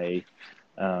a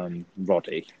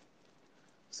Roddy.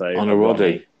 So On a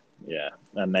Roddy. Yeah,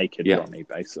 a naked Yeah. Ronnie,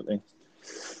 basically.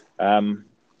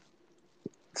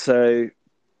 So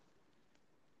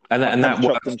And that chopped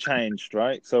works. and changed,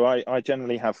 right? So I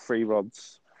generally have 3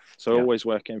 rods. So I always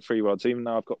work in 3 rods, even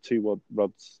though I've got 2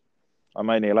 rods. I'm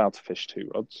only allowed to fish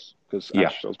 2 rods because Yeah.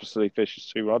 Ash obviously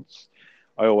fishes 2 rods.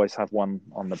 I always have one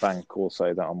on the bank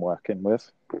also that I'm working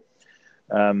with,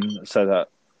 so that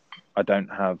I don't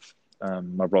have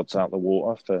my rods out the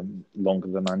water for longer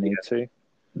than I need to.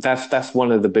 That's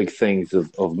one of the big things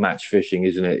of match fishing,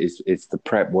 isn't it? It's the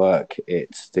prep work,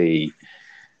 it's the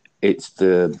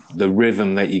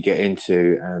rhythm that you get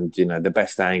into, and the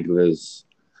best anglers,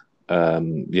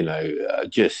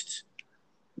 just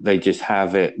they just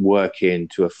have it working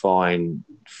to a fine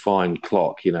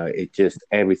clock. It just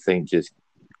everything just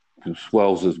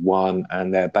swells as one,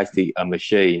 and they're basically a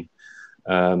machine,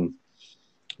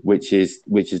 which is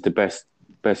the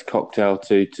best cocktail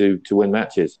to win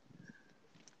matches.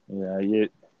 Yeah,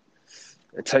 it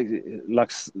takes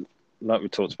like we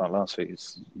talked about last week.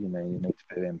 It's you need to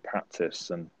put in practice,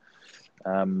 and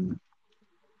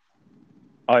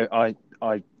I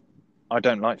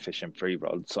don't like fishing 3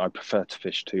 rods. I prefer to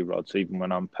fish 2 rods, even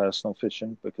when I'm personal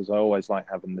fishing, because I always like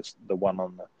having the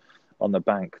one on the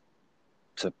bank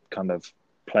to kind of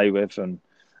play with and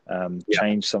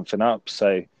change something up.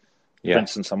 So, for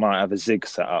instance, I might have a zig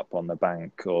set up on the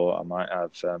bank, or I might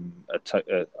have a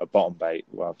bottom bait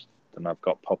rather than I've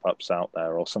got pop-ups out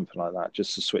there or something like that,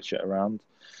 just to switch it around.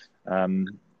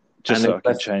 Just so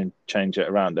I can change it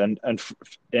around. And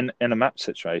in a map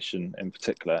situation in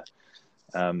particular,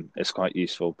 it's quite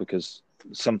useful because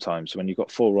sometimes when you've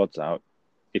got 4 rods out,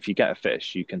 if you get a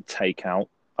fish, you can take out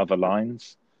other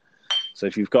lines. So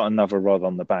if you've got another rod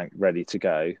on the bank ready to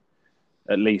go,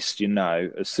 at least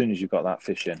as soon as you've got that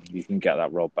fish in, you can get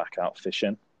that rod back out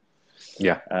fishing.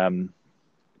 Yeah.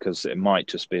 Because it might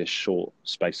just be a short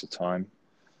space of time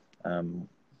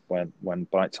when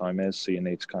bite time is, so you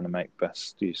need to kind of make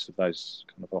best use of those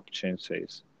kind of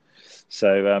opportunities.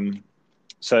 So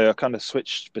I kind of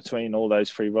switched between all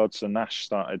those 3 rods, and Ash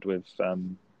started with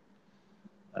 2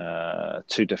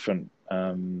 different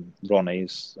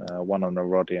Ronnies, one on a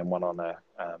Roddy and one on a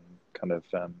kind of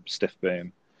stiff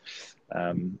boom.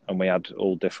 And we had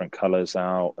all different colours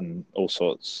out and all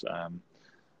sorts.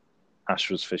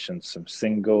 Ash was fishing some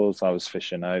singles. I was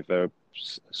fishing over a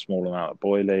small amount of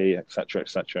boilie, etc.,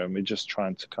 etc. And we're just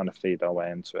trying to kind of feed our way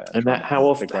into it. And how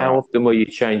often were you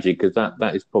changing? Because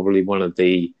that is probably one of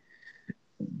the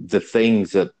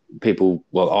things that people,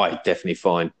 well, I definitely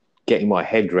find getting my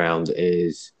head round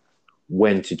is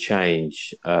when to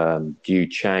change. Do you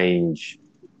change,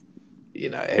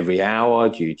 every hour?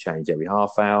 Do you change every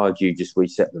half hour? Do you just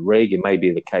reset the rig? It may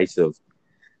be the case of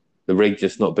the rig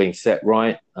just not being set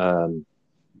right.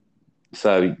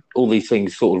 So all these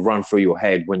things sort of run through your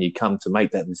head when you come to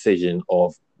make that decision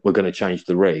of we're going to change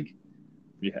the rig.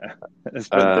 Yeah, it's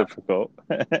been difficult.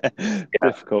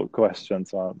 Difficult question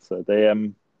to answer.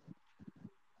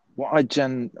 What I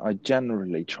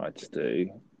generally try to do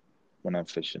when I'm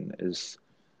fishing is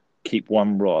keep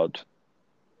one rod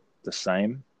the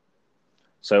same.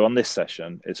 So on this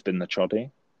session, it's been the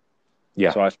choddy.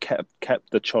 Yeah. So I've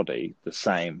kept the choddy the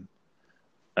same,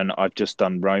 and I've just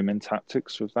done roaming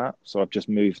tactics with that. So I've just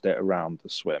moved it around the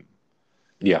swim.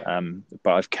 Yeah.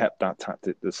 But I've kept that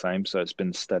tactic the same, so it's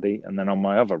been steady. And then on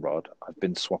my other rod, I've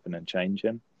been swapping and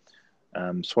changing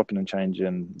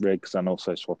rigs, and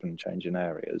also swapping and changing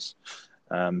areas,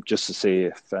 just to see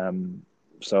if.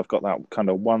 So I've got that kind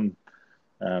of one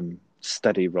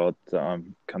steady rod that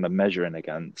I'm kind of measuring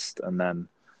against, and then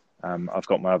I've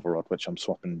got my other rod which I'm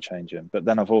swapping and changing. But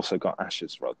then I've also got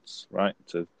Ash's rods, right,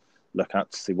 to look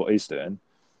at to see what he's doing.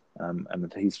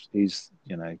 And he's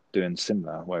doing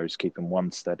similar, where he's keeping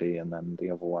one steady, and then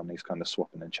the other one he's kind of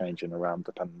swapping and changing around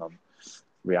depending on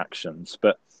reactions.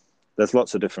 But there's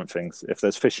lots of different things. If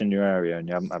there's fish in your area and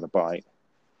you haven't had a bite,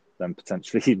 then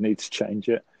potentially you need to change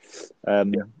it.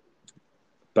 Yeah.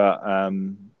 But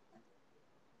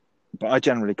I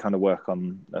generally kind of work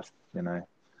on,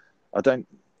 I don't,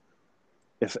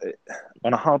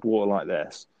 on a hard water like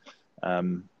this,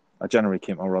 I generally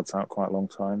keep my rods out quite a long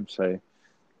time. So,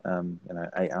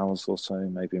 8 hours or so,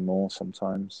 maybe more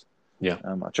sometimes. Yeah.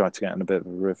 I try to get in a bit of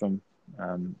a rhythm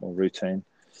or routine.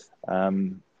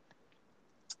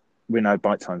 We know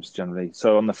bite times generally.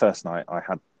 So on the first night, I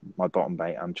had my bottom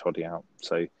bait and choddy out.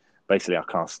 So basically, I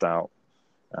cast out,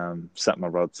 set my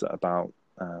rods at about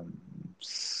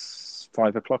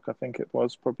 5 o'clock, I think it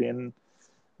was, probably in.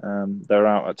 They're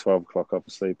out at 12 o'clock,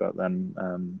 obviously, but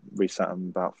then reset them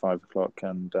about 5 o'clock,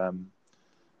 and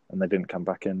they didn't come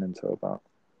back in until about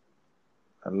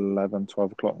 11,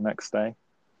 12 o'clock next day.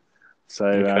 So,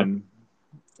 Okay.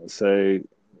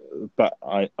 But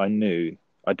I knew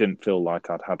I didn't feel like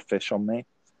I'd had fish on me.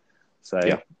 So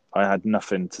Yeah. I had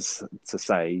nothing to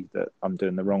say that I'm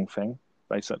doing the wrong thing,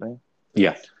 basically.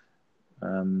 Yeah.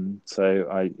 So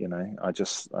I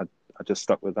just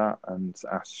stuck with that, and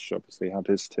Ash obviously had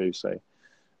his too. So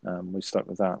we stuck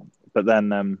with that. But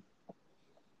then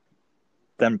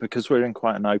because we're in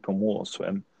quite an open water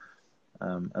swim,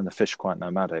 and the fish are quite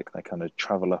nomadic, they kind of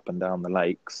travel up and down the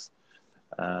lakes.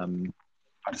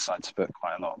 I decided to put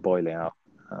quite a lot of boilie out.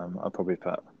 I probably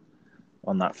put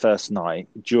on that first night,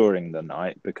 during the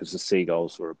night, because the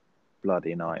seagulls were a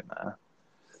bloody nightmare.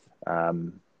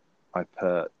 I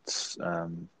put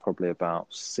probably about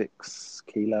 6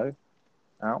 kilo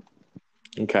out.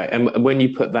 Okay. And when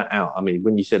you put that out, I mean,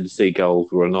 when you said the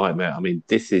seagulls were a nightmare, I mean,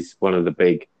 this is one of the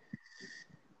big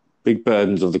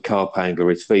burdens of the carp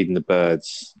angler is feeding the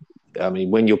birds. I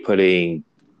mean, when you're putting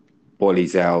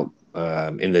boilies out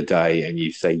in the day, and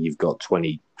you say you've got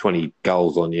 20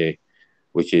 gulls on you,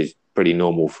 which is pretty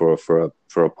normal for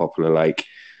a popular lake,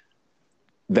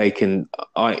 they can,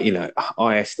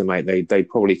 I estimate they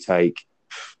probably take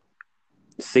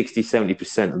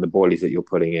 60-70% of the boilies that you're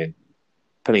putting in,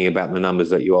 depending about the numbers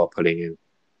that you are putting in.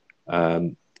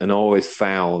 And I always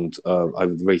found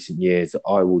over the recent years that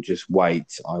I will just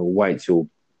wait. I will wait till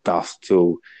dusk,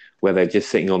 till where they're just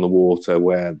sitting on the water,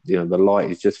 where the light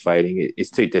is just fading.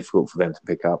 It's too difficult for them to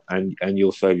pick up, and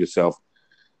you'll save yourself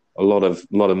a lot of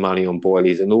money on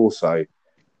boilies. And also,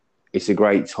 it's a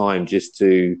great time just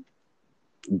to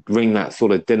ring that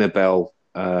sort of dinner bell,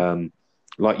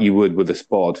 like you would with a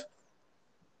spod.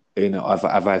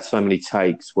 I've had so many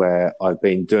takes where I've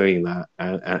been doing that,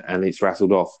 and it's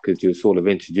rattled off, because you're sort of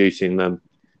introducing them.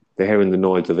 They're hearing the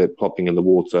noise of it plopping in the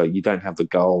water. You don't have the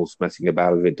gulls messing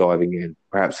about with it, diving in,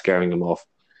 perhaps scaring them off.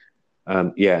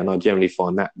 And I generally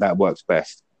find that works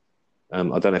best. I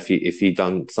don't know if you've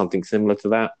done something similar to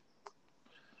that.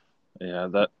 Yeah,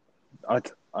 that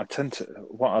I tend to.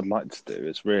 What I'd like to do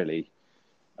is really,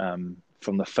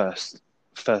 from the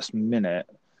first minute,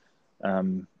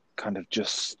 kind of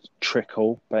just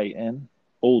trickle bait in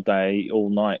all day, all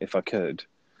night if I could.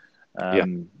 Yeah.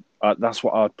 That's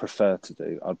what I'd prefer to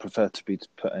do. I'd prefer to be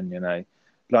putting,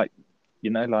 like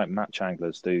match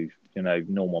anglers do,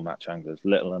 normal match anglers,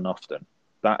 little and often.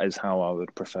 That is how I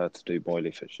would prefer to do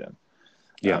boilie fishing.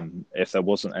 Yeah. If there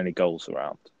wasn't any gulls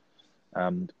around.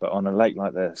 But on a lake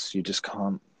like this, you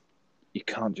can't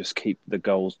just keep the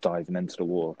gulls diving into the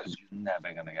water, because you're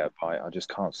never going to get a bite. I just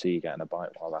can't see you getting a bite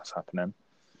while that's happening.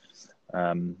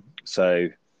 So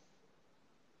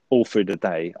all through the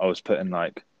day, I was putting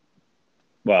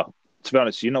well, to be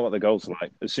honest, you know what the gulls are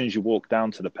like. As soon as you walk down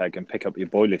to the peg and pick up your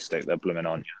boilie stick, they're blooming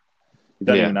on you. You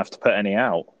don't even have to put any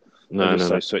out. They're just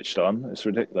so switched on. It's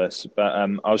ridiculous. But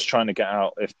I was trying to get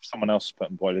out, if someone else was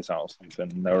putting boilies out or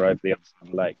something, and they were over the other side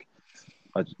of the lake,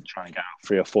 I was trying to get out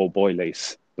 3 or 4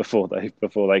 boilies before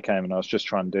they came, and I was just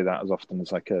trying to do that as often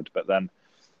as I could. But then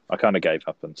I kind of gave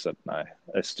up and said, no,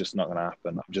 it's just not going to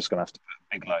happen. I'm just going to have to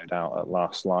put a big load out at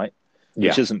last light,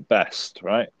 which isn't best,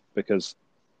 right? Because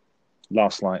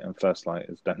last light and first light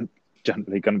is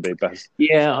generally going to be best.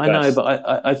 Yeah, I know,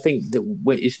 but I think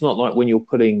that it's not like when you're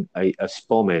putting a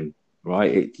spom in,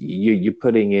 right? You're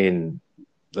putting in,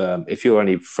 if you're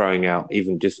only throwing out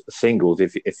even just singles,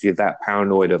 if you're that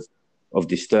paranoid of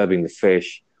disturbing the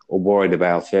fish or worried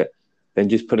about it, then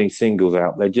just putting singles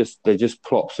out, they just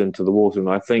plops into the water. And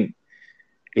I think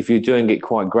if you're doing it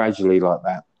quite gradually like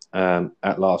that,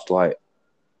 at last light,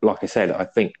 like I said, I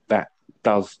think that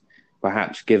does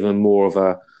perhaps give them more of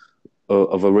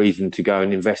a reason to go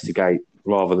and investigate,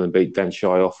 rather than shy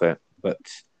off it. But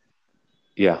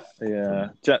yeah.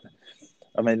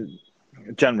 I mean,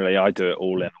 generally I do it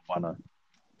all in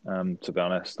one. To be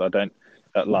honest, I don't.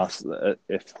 At last,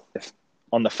 if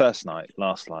on the first night,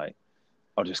 last night,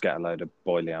 I'll just get a load of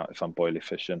boilie out if I'm boilie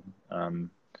fishing, and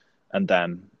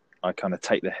then I kind of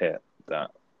take the hit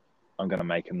that I'm going to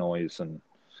make a noise, and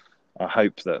I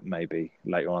hope that maybe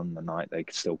later on in the night they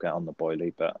could still get on the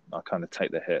boilie, but I kind of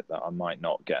take the hit that I might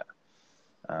not get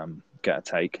a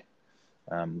take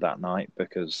that night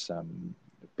because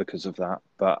of that.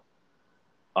 But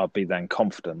I'll be then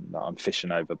confident that I'm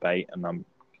fishing over bait, and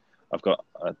I've got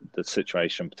the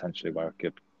situation potentially where I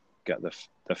could get the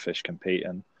fish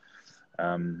competing.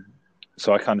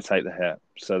 So I kind of take the hit.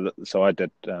 So I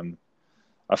did.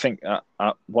 I think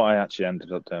what I actually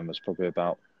ended up doing was probably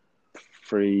about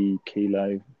 3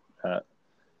 kilo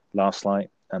last night,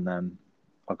 and then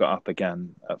I got up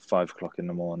again at 5 o'clock in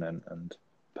the morning and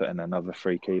put in another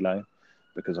 3 kilo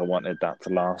because I wanted that to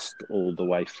last all the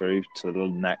way through to the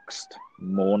next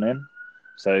morning.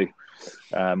 So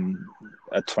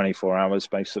at 24 hours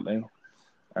basically,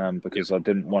 because I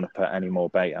didn't want to put any more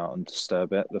bait out and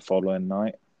disturb it the following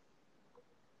night.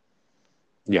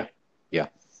 Yeah.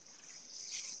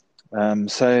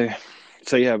 So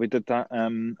yeah, we did that,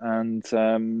 and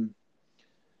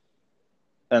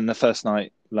the first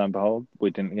night, lo and behold, we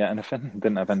didn't get anything,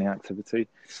 didn't have any activity.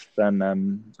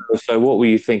 Then, so what were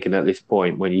you thinking at this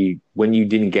point when you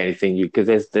didn't get anything?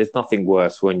 Because there's nothing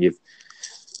worse when you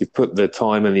put the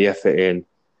time and the effort in,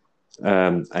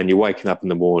 and you're waking up in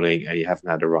the morning and you haven't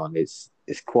had a run. It's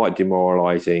quite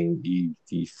demoralising. You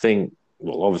think,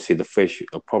 well, obviously the fish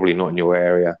are probably not in your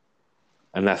area.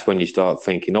 And that's when you start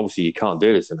thinking, obviously, you can't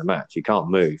do this in a match. You can't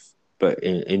move. But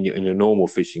in your normal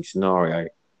fishing scenario,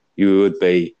 you would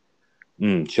be,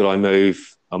 should I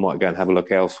move? I might go and have a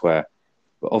look elsewhere.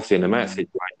 But obviously, in a match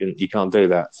situation, you can't do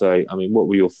that. So, I mean, what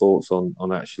were your thoughts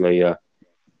on actually of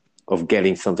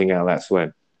getting something out of that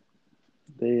swim?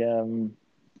 I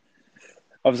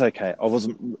was okay. I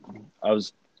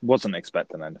wasn't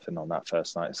expecting anything on that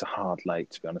first night. It's a hard lake,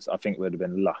 to be honest. I think we'd have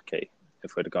been lucky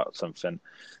if we'd have got something.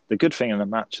 The good thing in the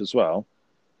match as well,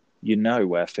 you know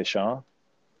where fish are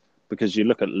because you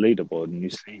look at the leaderboard and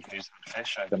you see who's had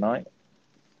fish overnight.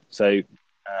 So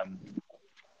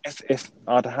if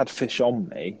I'd had fish on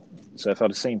me, so if I'd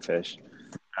have seen fish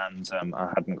and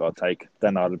I hadn't got a take,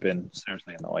 then I'd have been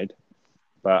seriously annoyed.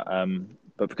 But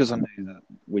because I knew that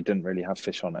we didn't really have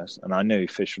fish on us, and I knew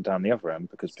fish were down the other end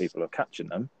because people are catching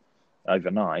them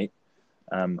overnight,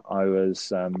 I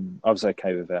was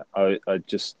okay with it. I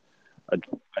just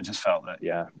felt that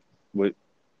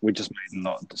we just made a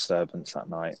lot of disturbance that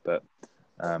night, but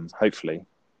hopefully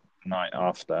the night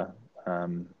after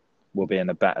we'll be in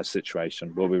a better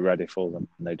situation. We'll be ready for them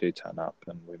when they do turn up,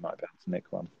 and we might be able to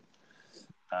nick one.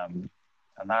 And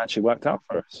that actually worked out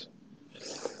for us.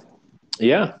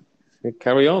 Yeah,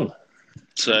 carry on.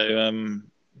 So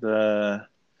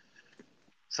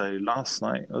last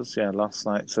night.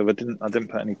 So I didn't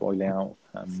put any boilie out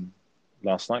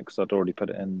last night because I'd already put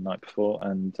it in the night before.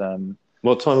 And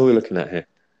what time are we looking at here?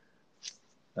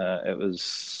 It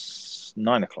was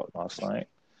 9 o'clock last night.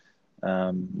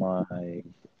 My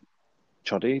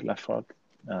choddy left rod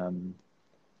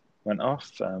went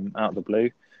off out of the blue.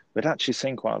 We'd actually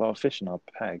seen quite a lot of fish in our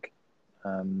peg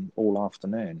all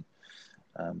afternoon.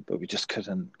 But we just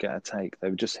couldn't get a take. They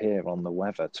were just here on the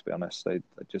weather, to be honest. They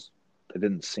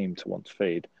didn't seem to want to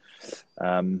feed.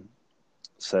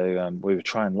 So we were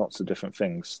trying lots of different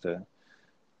things.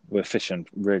 We're fishing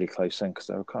really close in because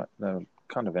they were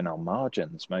kind of in our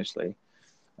margins mostly.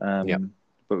 But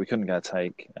we couldn't get a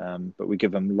take. But we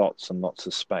give them lots and lots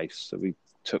of space. So we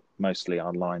took mostly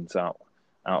our lines out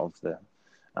of the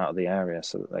area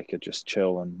so that they could just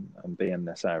chill and be in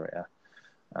this area.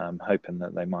 Hoping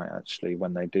that they might actually,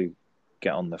 when they do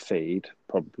get on the feed,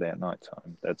 probably at night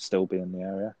time, they'd still be in the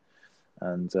area.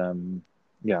 And I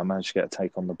managed to get a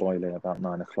take on the boilie about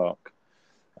 9 o'clock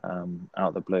out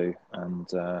of the blue,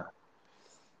 and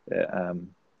it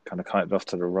kind of kited off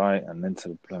to the right and into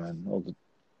the blue and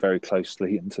very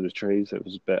closely into the trees. It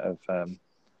was a bit of a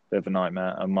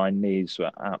nightmare, and my knees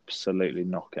were absolutely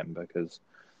knocking because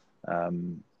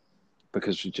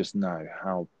we just know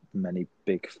how many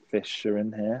big fish are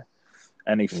in here.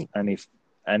 Any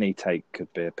take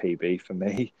could be a PB for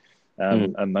me,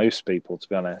 and most people, to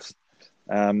be honest.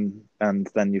 And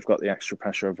then you've got the extra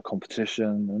pressure of a competition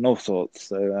and all sorts.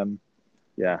 So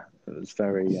it was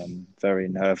very very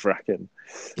nerve-wracking.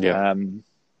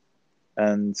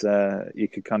 And you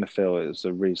could kind of feel it was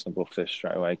a reasonable fish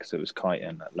straight away because it was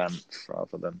kiting at length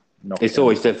rather than knocking. It's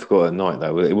always difficult at night,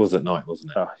 though. It was at night,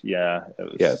 wasn't it? Oh, yeah. It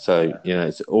was, yeah, so,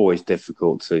 it's always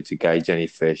difficult to gauge any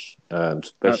fish,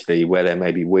 especially where there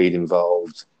may be weed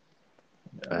involved.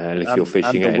 And if you're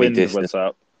fishing at any distance.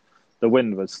 The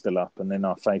wind was still up and in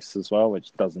our face as well,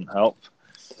 which doesn't help.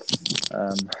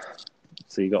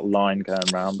 So you got line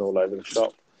going around all over the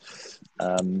shop.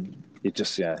 You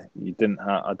just you didn't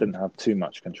have I didn't have too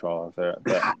much control of it,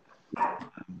 but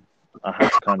I had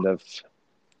to kind of.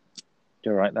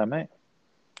 You're right there, mate.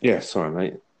 Yeah, sorry,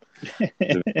 mate.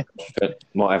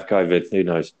 Might have COVID. Who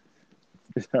knows?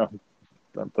 That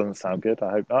doesn't sound good.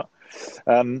 I hope not.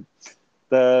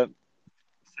 It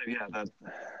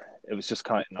was just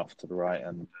kiting off to the right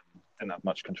and didn't have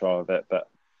much control of it, but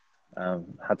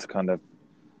had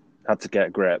to get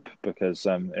a grip because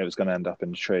it was going to end up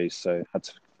in the trees. So had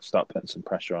to start putting some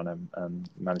pressure on him and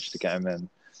managed to get him in.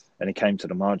 And he came to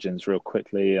the margins real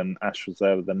quickly, and Ash was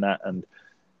there with the net, and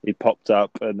he popped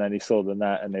up, and then he saw the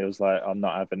net, and he was like, "I'm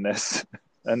not having this."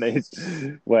 And he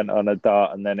went on a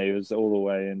dart, and then he was all the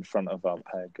way in front of our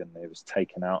peg, and he was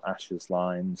taking out Ash's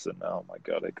lines, and oh my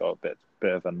god, it got a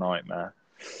bit of a nightmare.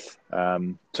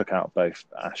 Took out both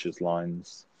Ash's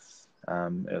lines.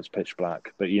 It was pitch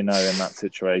black, but in that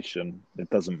situation, it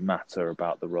doesn't matter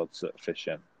about the rods that are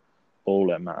fishing.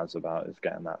 All it matters about is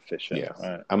getting that fish in. Yeah,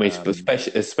 right? I mean,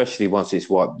 especially once it's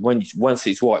wiped. Once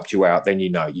it's wiped you out, then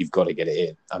you've got to get it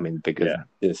in. I mean, because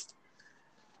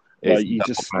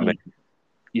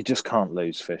you just can't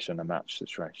lose fish in a match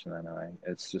situation anyway.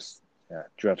 It's just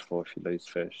dreadful if you lose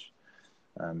fish.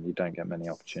 You don't get many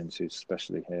opportunities,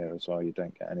 especially here as well. You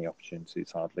don't get any opportunities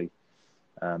hardly.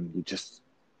 You just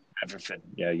everything.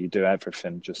 Yeah, you do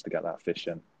everything just to get that fish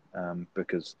in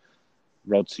because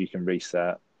rods you can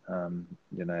reset.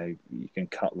 You can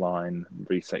cut line,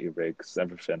 reset your rigs,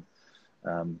 everything.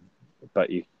 But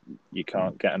you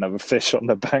can't get another fish on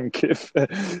the bank if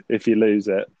you lose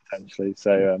it potentially.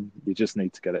 So you just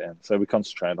need to get it in. So we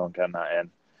concentrated on getting that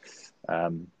in,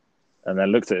 and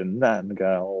then looked at it in that and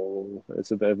go, "Oh,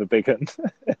 it's a bit of a big one."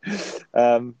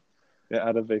 It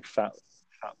had a big fat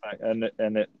back, and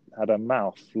it had a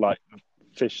mouth like the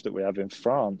fish that we have in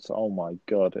France. Oh my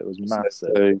god, it was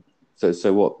massive.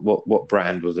 So what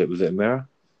brand was it? Was it a Mirror?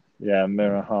 Yeah,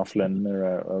 Mirror, Halfling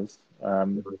Mirror it was.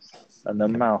 And the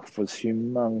mouth was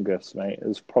humongous, mate. It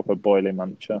was proper boilie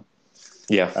muncher.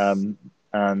 Yeah.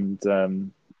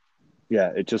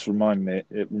 It just reminded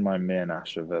me and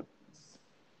Ash of a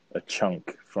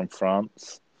chunk from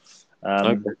France.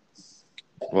 Okay.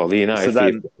 Well, so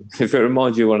if it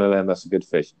reminds you of one of them, that's a good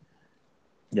fish.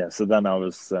 Yeah, so then I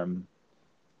was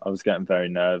getting very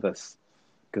nervous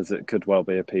because it could well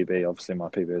be a PB. Obviously, my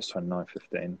PB was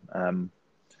 29.15.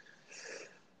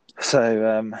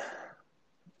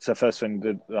 So first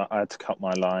thing, I had to cut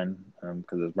my line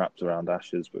because it was wrapped around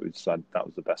Ash's, but we decided that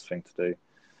was the best thing to do,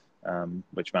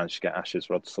 which managed to get Ash's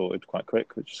rod sorted quite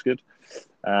quick, which is good.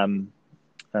 And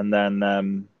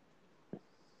then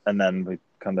we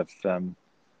kind of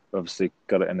obviously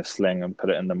got it in a sling and put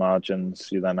it in the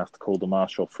margins. You then have to call the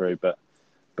marshal through, but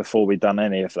before we'd done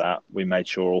any of that, we made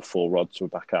sure all 4 rods were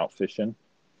back out fishing.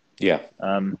 Yeah.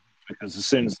 Because as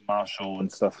soon as the marshal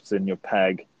and stuff's in your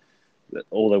peg,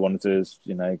 all they want to do is,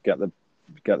 get the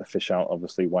fish out,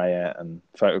 obviously weigh it and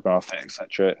photograph it,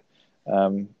 etc.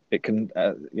 It can,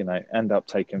 end up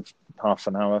taking half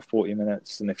an hour, 40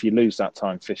 minutes. And if you lose that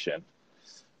time fishing,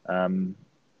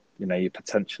 you're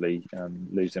potentially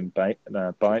losing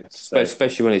bites. So.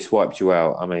 Especially when it's wiped you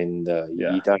out. I mean,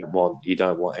 you don't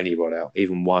want any rod out.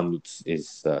 Even one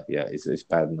is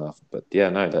bad enough. But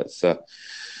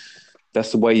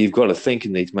that's the way you've got to think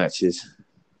in these matches.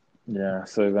 Yeah.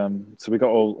 So we got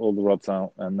all the rods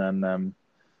out, and then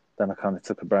I kind of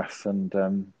took a breath, and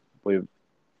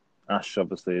Ash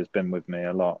obviously has been with me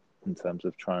a lot in terms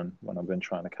of when I've been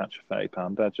trying to catch a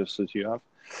 30-pounder, just as you have.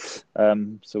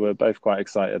 So we're both quite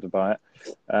excited about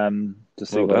it to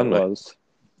see what it was.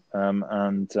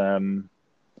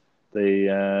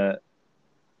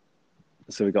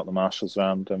 So we got the marshals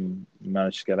round and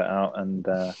managed to get it out, and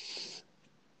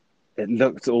it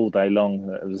looked all day long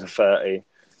that it was a 30.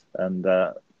 And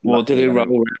what did it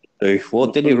roll around to?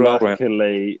 What did it roll around?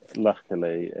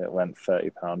 Luckily, it went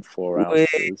 30-pound 4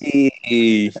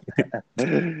 ounces.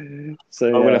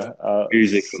 So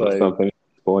music or something at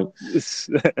this point.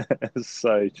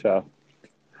 So chuffed.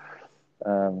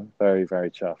 Very, very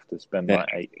chuffed. It's been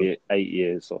like 8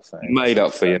 years or so. Made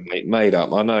up for you, mate. Made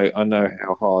up. I know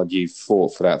how hard you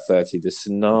fought for that 30. The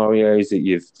scenarios that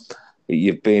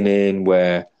you've been in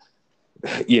where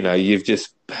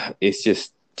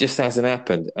just hasn't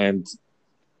happened, and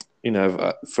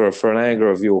for an angler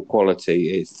of your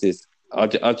quality, it's just I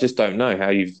just don't know how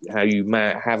you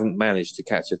haven't managed to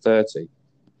catch a 30.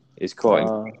 It's quite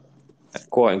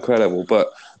incredible,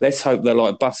 but let's hope they're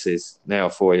like buses now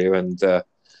for you, and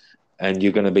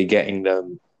you're going to be getting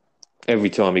them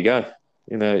every time you go.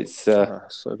 It's so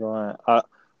do I. I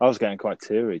was getting quite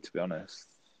teary, to be honest.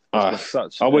 It's Ah, been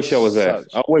such. I wish I was there.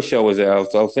 Such. I wish I was there. I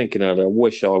was thinking earlier. I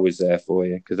wish I was there for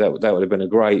you because that would have been a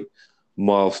great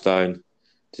milestone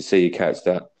to see you catch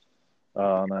that.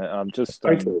 Oh no, I'm just.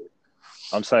 Thank you.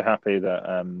 I'm so happy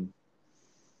that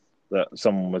that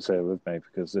someone was here with me,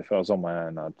 because if I was on my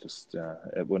own, I'd just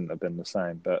it wouldn't have been the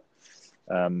same. But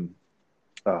um,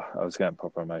 I was getting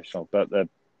proper emotional. But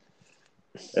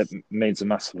it means a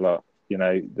massive lot. You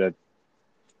know,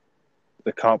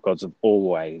 the carp gods have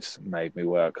always made me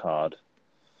work hard.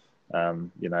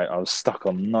 You know, I was stuck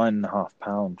on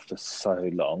 £9.5 for so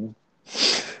long.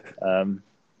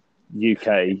 UK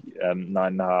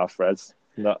 9.5 res,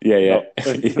 not Yeah, yeah,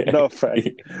 not yeah. not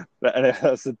Frank. But anyway,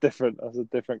 that's a different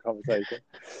conversation.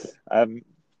 I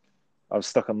was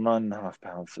stuck on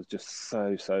 £9.5 for just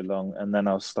so long, and then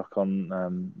I was stuck on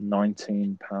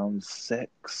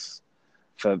 £19.6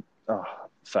 for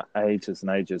for ages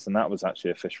and ages, and that was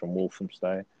actually a fish from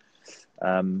Walthamstow.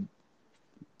 But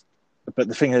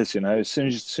the thing is, you know, as soon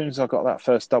as I got that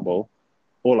first double,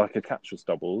 all I could catch was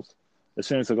doubles. As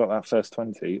soon as I got that first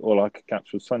 20, all I could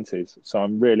catch was 20s. So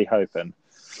I'm really hoping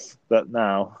that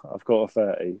now I've got a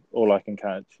 30, all I can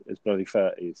catch is bloody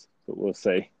 30s. But we'll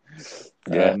see.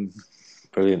 Yeah,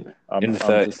 brilliant. In the I'm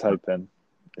 30. just hoping.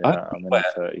 I, Yeah, I'm in the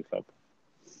 30 club.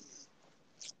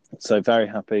 So very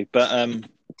happy. But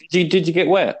did you get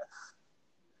wet?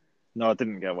 no, I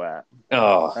didn't get wet.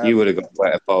 Oh, you would have got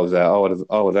wet if I was there. I would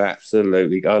have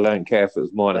absolutely. I don't care if it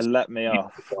was They minus. let me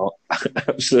off.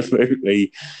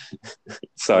 Absolutely.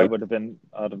 So I'd have been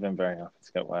very happy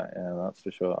to get wet. Yeah, that's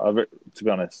for sure. To be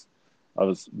honest, I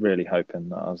was really hoping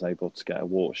that I was able to get a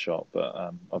water shot, but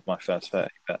of my first 30,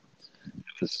 but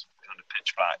it was kind of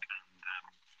pitch black,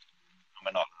 and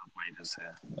we're not allowed waders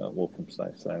here at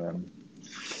Walthamstow,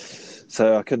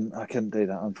 so I couldn't do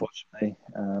that, unfortunately.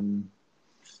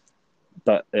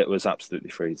 But it was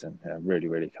absolutely freezing. Yeah, really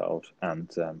really cold, and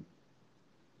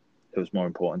it was more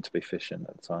important to be fishing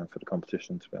at the time for the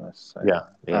competition, to be honest. So yeah,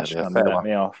 Ash fair kind of let enough.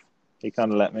 me off. He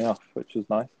kind of let me off, which was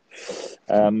nice.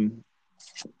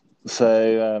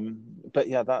 But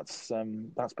yeah, that's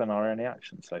been our only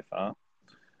action so far,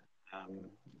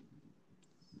 and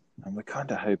we're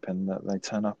kind of hoping that they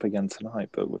turn up again tonight.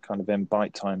 But we're kind of in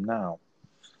bite time now,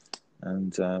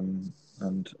 and I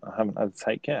haven't had a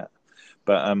take yet.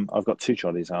 But I've got 2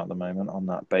 trolleys out at the moment on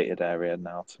that baited area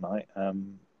now tonight.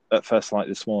 At first light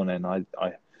this morning, I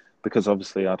because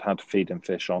obviously I'd had feeding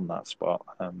fish on that spot.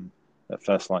 At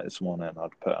first light this morning,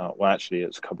 I'd put out. Well, actually, it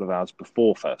was a couple of hours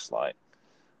before first light.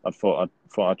 I thought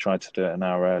I'd tried to do it an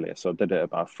hour earlier, so I did it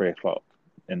about 3 o'clock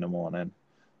in the morning.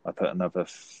 I put another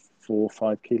 4 or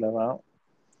 5 kilo out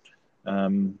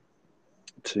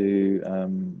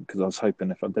because I was hoping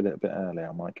if I did it a bit earlier,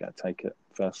 I might get a take at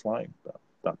first light, but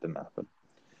that didn't happen.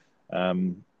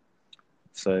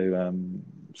 So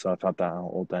I've had that out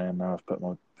all day, and now I've put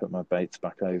my baits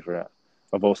back over it.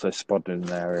 I've also spotted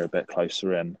an area a bit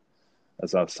closer in,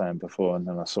 as I was saying before, and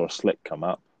then I saw a slick come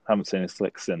up. Haven't seen a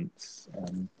slick since,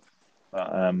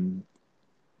 but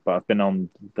I've been on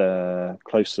the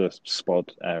closer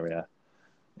spot area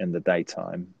in the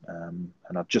daytime, and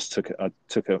I just took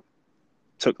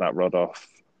that rod off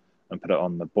and put it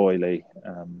on the boilie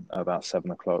about 7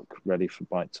 o'clock, ready for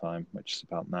bite time, which is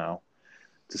about now,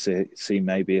 to see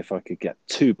maybe if I could get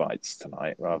 2 bites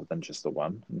tonight rather than just the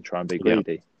one, and try and be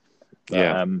greedy.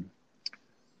 But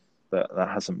that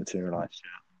hasn't materialised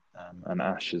yet. And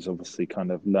Ash has obviously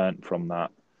kind of learnt from that,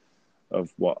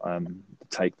 of what the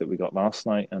take that we got last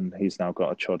night, and he's now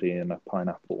got a choddy and a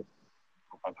pineapple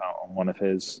pop out on one of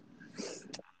his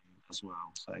as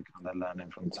well. So kind of learning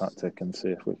from tactic and see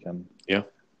if we can. Yeah,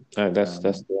 no, that's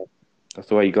the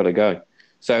way you got to go.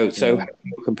 So how are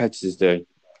your competitors doing?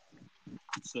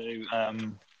 So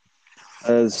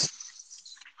there's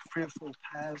 3 or 4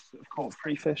 pairs that have caught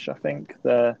 3 fish. I think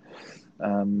they're.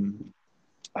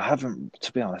 I haven't,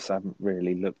 to be honest, I haven't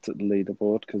really looked at the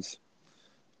leaderboard because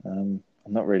I'm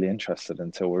not really interested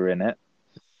until we're in it.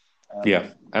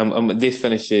 This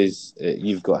finishes.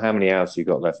 You've got how many hours you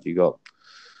got left? You got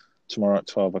tomorrow at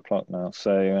 12 o'clock now.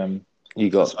 So you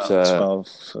got 12,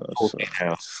 14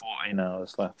 hours. 14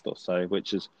 hours left or so,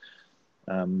 which is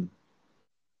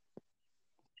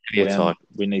Plenty of time.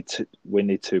 we need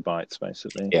 2 bites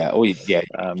basically. Yeah,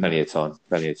 plenty of time.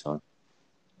 Plenty of time.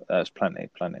 There's plenty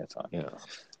of time. Yeah.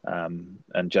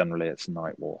 And generally it's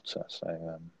night water,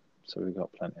 so we've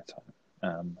got plenty of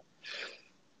time.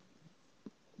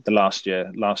 The last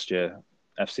year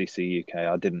FCC UK,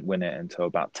 I didn't win it until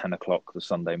about 10 o'clock the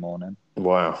Sunday morning.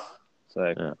 Wow.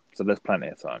 So there's plenty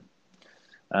of time.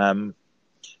 And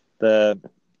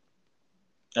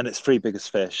it's 3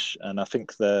 biggest fish, and I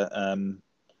think the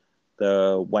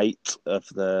the weight of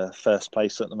the first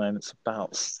place at the moment is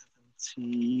about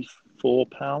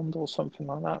 £74 or something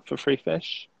like that for free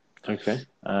fish. Okay.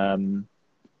 And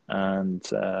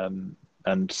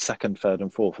second, third,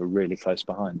 and fourth are really close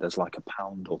behind. There's like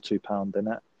 £1 or £2 in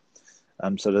it.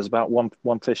 So there's about one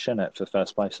fish in it for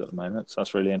first place at the moment. So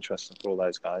that's really interesting for all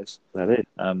those guys. That is.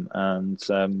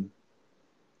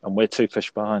 And we're 2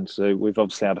 fish behind. So we've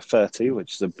obviously had a 30,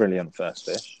 which is a brilliant first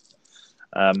fish.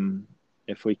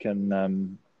 If we could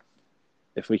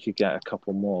get a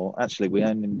couple more, actually, we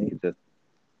only need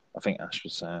I think Ash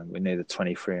was saying we need a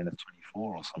 23 and a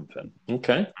 24 or something.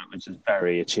 Okay. Which is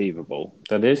very achievable.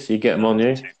 That is. You get them on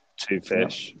you. Two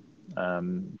fish.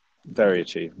 Very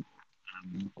achievable.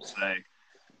 So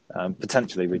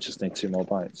potentially we just need 2 more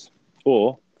bites.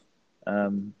 Or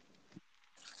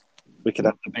we could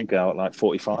have the big go at like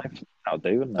 45. That would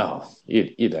do, wouldn't it? Oh,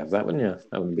 you'd have that, wouldn't you?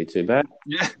 That wouldn't be too bad.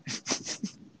 Yeah.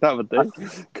 That would do.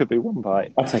 Could be 1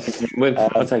 bite. I'll take it.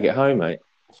 I'll take it home, mate.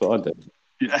 That's what I do.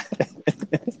 Yeah.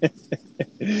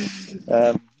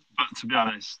 But to be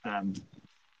honest,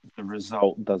 the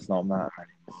result does not matter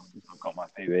anymore. I've got my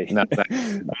PB. No,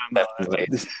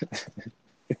 definitely.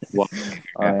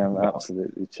 I am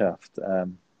absolutely chuffed.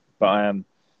 But I am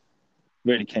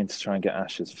really keen to try and get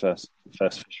Ash's first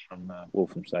fish from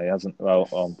Walthamstow. He hasn't. Well,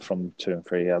 from 2 and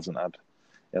 3, he hasn't had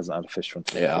a fish from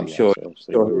 2 and 3. I'm sure. So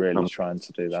obviously we're really trying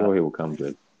to do that. Sure, he will come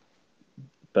good.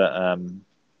 But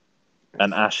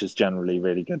and Ash is generally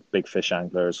really good big fish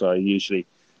angler as well. Usually,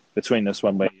 between us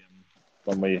when we're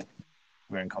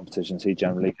in competitions, he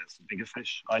generally gets the bigger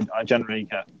fish. I generally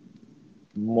get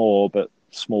more but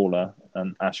smaller,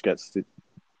 and Ash gets the.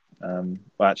 Well,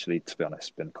 actually, to be honest,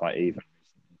 it's been quite even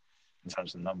in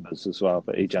terms of numbers as well.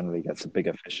 But he generally gets a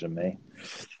bigger fish than me.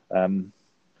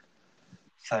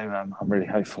 So I'm really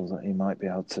hopeful that he might be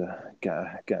able to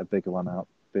get a big one out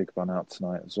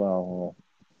tonight as well.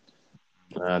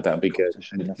 Or that'd be good.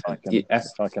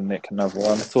 If I can nick another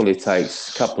one. That's all it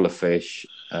takes. A couple of fish,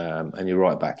 and you're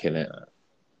right back in it.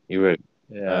 You really.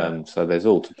 Yeah. So there's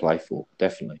all to play for,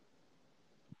 definitely.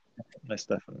 Most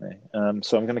definitely.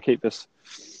 So I'm going to keep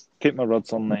my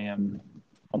rods on the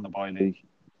boilie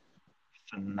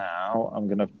for now. I'm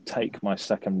going to take my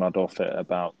second rod off at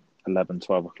about 11,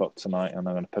 12 o'clock tonight, and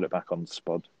I'm going to put it back on the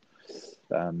spod,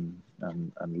 and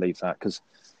leave that because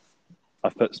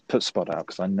I've put spod out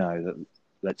because I know that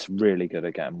that's really good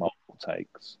at getting multiple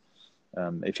takes.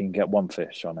 If you can get 1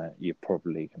 fish on it, you're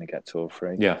probably going to get 2 or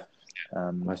 3. Yeah,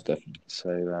 most definitely.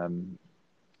 So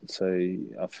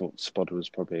I thought spod was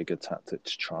probably a good tactic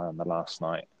to try on the last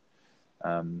night.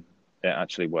 It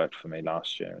actually worked for me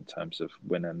last year in terms of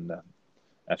winning the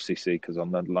FCC because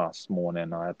on the last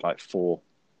morning I had like 4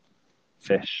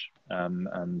 fish,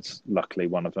 and luckily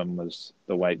one of them was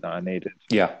the weight that I needed.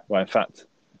 Yeah. Well, in fact,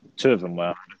 2 of them were. I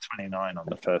had a 29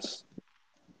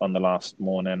 on the last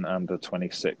morning and a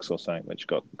 26 or something, which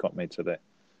got me to the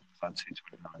 2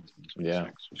 29s and 26, yeah,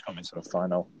 which got me to the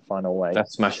final weight.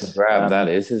 That's smash and grab, that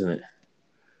is, isn't it?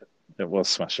 It was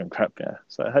smash and grab, yeah.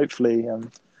 So hopefully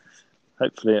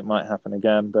it might happen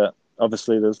again. But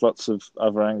obviously, there's lots of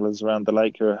other anglers around the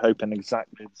lake who are hoping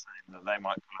exactly the same, that they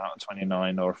might pull out a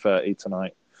 29 or a 30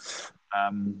 tonight.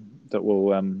 That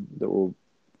will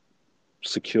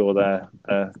secure their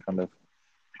kind of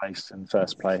place in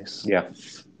first place. Yeah.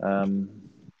 So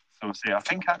we'll see. I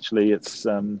think actually it's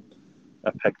a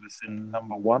peg that's in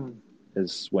number 1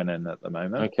 is winning at the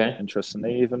moment. Okay.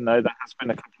 Interestingly, even though there has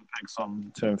been a couple of pegs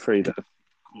on 2 and 3 that have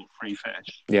caught 3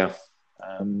 fish. Yeah.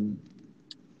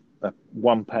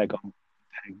 1 peg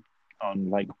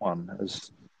on Lake 1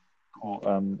 has caught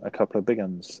a couple of big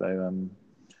ones. So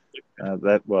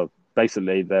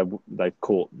basically they've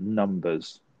caught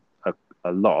numbers,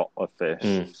 a lot of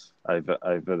fish over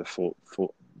the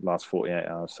last 48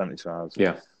 hours, 72 hours.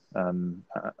 Yeah.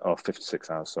 Or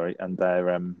 56 hours, sorry, and they've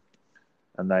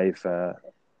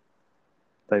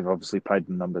obviously played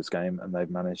the numbers game, and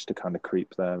they've managed to kind of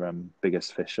creep their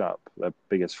biggest fish up, their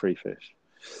biggest free fish.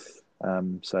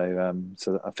 So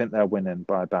I think they're winning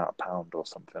by about £1 or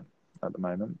something at the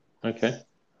moment. Okay.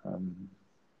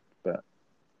 But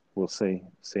we'll see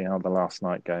how the last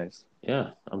night goes.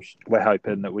 Yeah, we're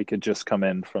hoping that we could just come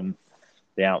in from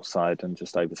the outside and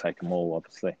just overtake them all,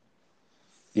 obviously.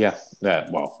 Yeah.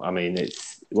 Well, I mean,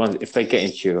 if they get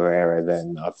into your area,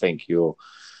 then I think you'll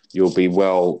be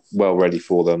well ready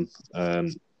for them.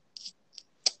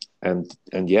 And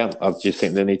yeah, I just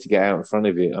think they need to get out in front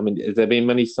of you. I mean, has there been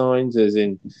many signs, as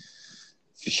in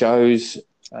shows?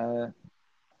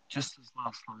 Just as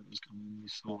last night was coming, we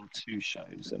saw 2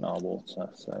 shows in our water,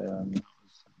 so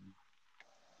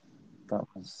that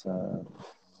was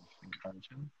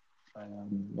encouraging.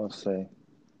 We'll see.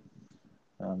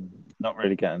 Not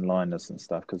really getting liners and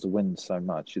stuff because the wind's so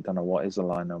much. You don't know what is a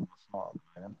liner and what's not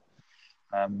at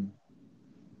the moment.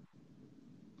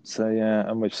 So yeah,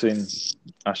 and we've seen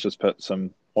Ash has put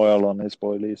some oil on his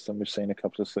boilies, and we've seen a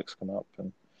couple of slicks come up,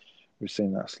 and we've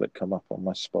seen that slick come up on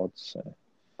my spods. So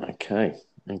Okay.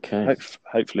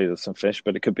 hopefully there's some fish,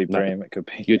 but it could be bream, it could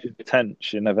be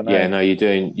tench. You never know. Yeah, no, you're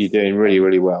doing really,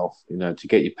 really well. To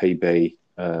get your PB,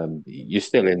 you're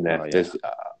still in there. Oh, yeah. There's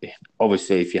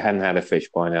obviously, if you hadn't had a fish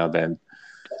by now, then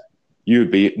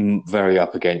you'd be very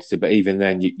up against it. But even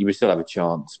then, you would still have a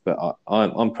chance. But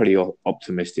I'm pretty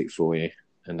optimistic for you,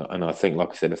 and I think, like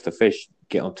I said, if the fish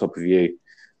get on top of you,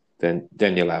 then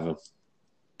you'll have them,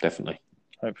 definitely.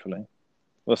 Hopefully,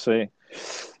 we'll see.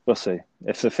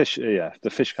 If the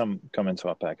fish come into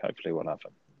our bag, hopefully we'll have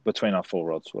them. Between our 4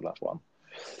 rods, we'll have one.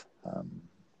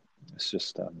 It's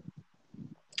just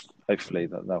hopefully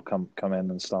that they'll come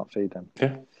in and start feeding.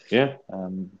 Yeah.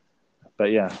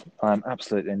 But yeah, I'm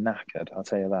absolutely knackered. I'll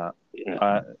tell you that.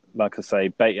 Yeah. Like I say,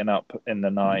 baiting up in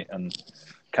the night and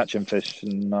catching fish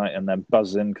in the night, and then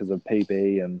buzzing because of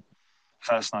PB. And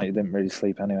first night you didn't really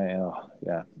sleep anyway. Oh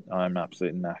yeah, I'm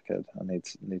absolutely knackered. I need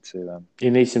to.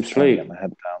 You need some sleep. Get my head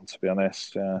down, to be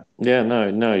honest. Yeah. Yeah.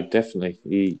 No,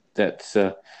 definitely. That's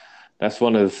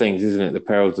one of the things, isn't it? The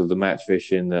perils of the match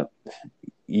fishing. That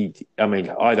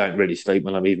I don't really sleep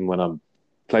when I'm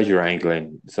pleasure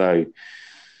angling. So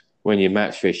when you're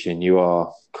match fishing, you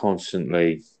are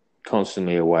constantly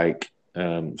awake.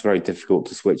 It's very difficult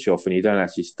to switch off, and you don't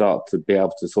actually start to be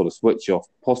able to sort of switch off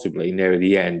possibly near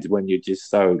the end when you're just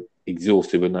so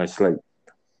exhausted with no sleep.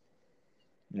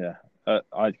 Yeah,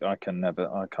 I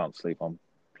can't sleep on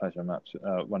pleasure match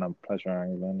when I'm pleasure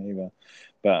angling either.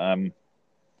 But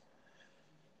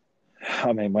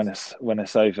when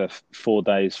it's over 4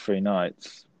 days, 3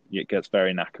 nights, it gets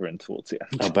very knackering towards the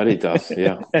end. I bet it does,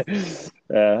 yeah.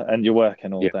 And you're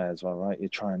working all day as well, right? You're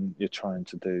trying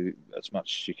to do as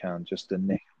much as you can just to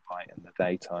nick a bite in the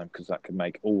daytime, because that could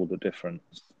make all the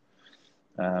difference.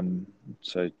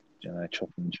 So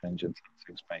chopping and changing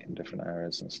things, bait in different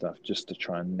areas and stuff, just to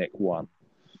try and nick one.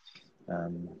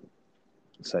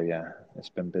 So yeah, it's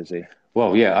been busy.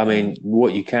 Well, yeah,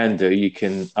 what you can do, you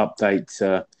can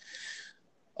update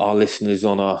our listeners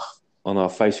on our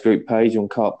Facebook page on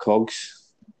Carp Cogs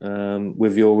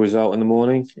with your result in the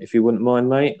morning, if you wouldn't mind,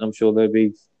 mate. I'm sure they'd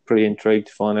be pretty intrigued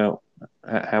to find out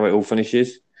how it all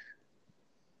finishes.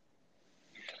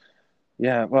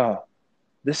 Yeah, well,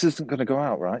 this isn't going to go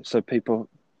out, right? So people,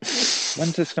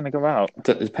 when's this going to go out?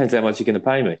 It depends how much you're going to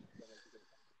pay me.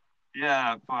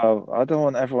 Yeah, well, I don't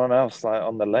want everyone else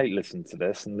on the late listen to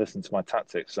this and listen to my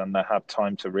tactics and they have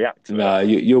time to react to it. No,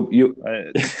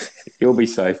 you'll be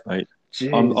safe, mate.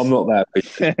 I'm not that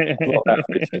efficient.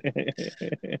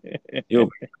 You'll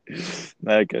be.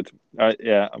 No, good.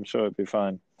 Yeah, I'm sure it'll be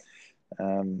fine.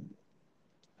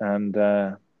 And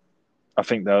I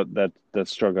think they'll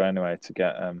struggle anyway to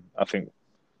get. I think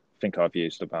I've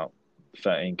used about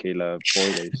 13 kilo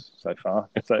boilies so far,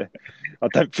 so I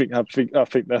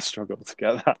think they'll struggle to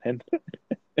get that in.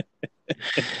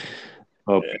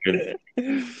 Oh, good.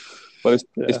 Well,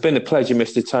 it's been a pleasure,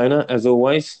 Mr. Toner, as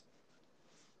always.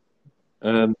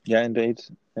 Yeah, indeed.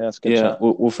 Yeah, it's good. Yeah,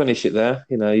 we'll finish it there.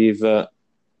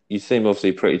 You seem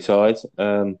obviously pretty tired,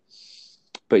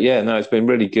 but yeah, no, it's been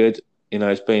really good.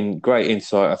 It's been great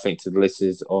insight, I think, to the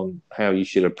listeners on how you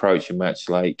should approach a match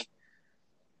lake,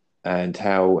 and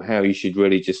how you should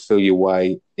really just feel your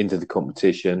way into the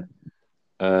competition.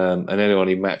 And anyone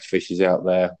who match fishes out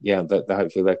there, that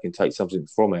hopefully they can take something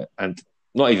from it. And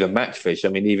not even match fish.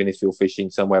 Even if you're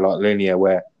fishing somewhere like Linear,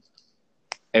 where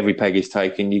every peg is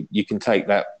taken, you can take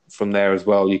that from there as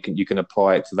well. You can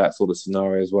apply it to that sort of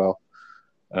scenario as well.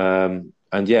 And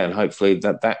hopefully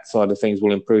that side of things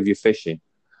will improve your fishing.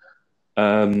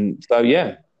 We'll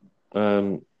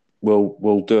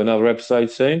do another episode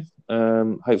soon.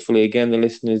 Hopefully, again, the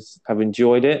listeners have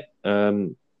enjoyed it.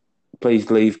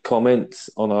 Please leave comments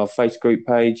on our Facebook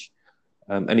page.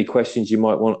 Any questions you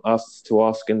might want us to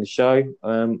ask in the show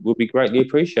would be greatly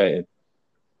appreciated.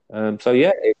 Right,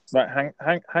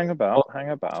 hang about.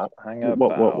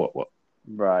 What?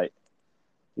 Right.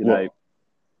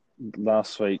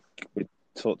 Last week we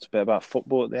talked a bit about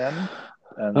football at the end,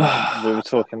 and we were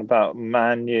talking about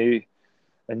Man U,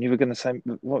 and you were going to say,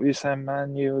 what were you saying,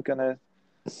 Man? You were going to,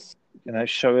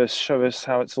 show us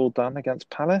how it's all done against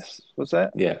Palace, was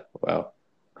it? Yeah. Well,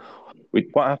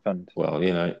 what happened? Well,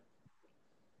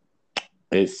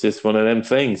 it's just one of them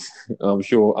things. I'm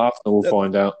sure Arsenal will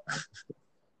find out.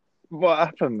 What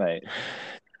happened, mate?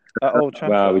 At Old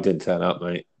Trafford? Well, we didn't turn up,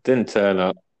 mate. Didn't turn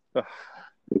up.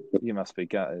 You must be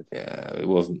gutted. Yeah, it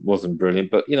wasn't brilliant,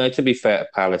 but to be fair to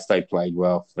Palace, they played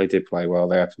well. They did play well.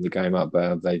 They opened the game up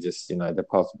better. They just, they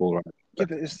passed the ball around. Yeah,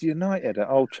 but it's United at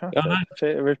Old Yeah, I Trafford,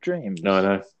 Theatre of Dreams. No, I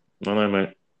know,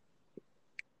 mate.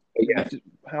 But yeah.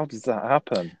 How does that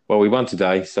happen? Well, we won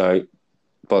today, so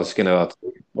by the skin of our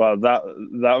teeth. Well, that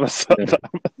was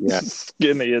Yeah.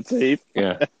 skin of your teeth.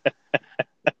 Yeah.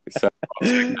 So,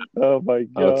 oh my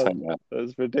I'll god, take that.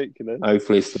 that's ridiculous.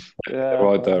 Hopefully, it's the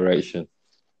right direction.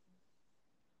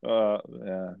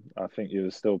 Yeah, I think you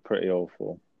were still pretty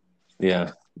awful.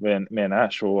 Yeah. Me and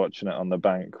Ash were watching it on the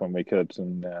bank when we could,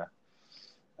 and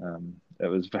it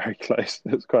was very close.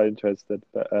 It was quite interesting.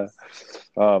 But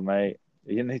oh mate,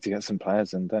 you need to get some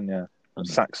players in, don't you?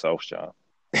 Sack Solskjaer.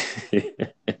 You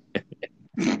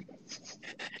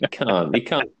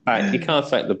can't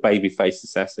sack the baby-faced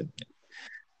assassin.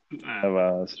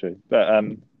 Well, that's true. But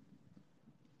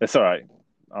it's all right.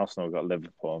 Arsenal got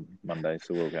Liverpool on Monday,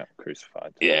 so we'll get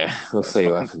crucified. Yeah, we'll see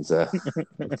what happens there.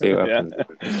 We'll see what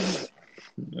happens.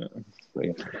 Yeah.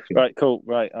 Right, cool.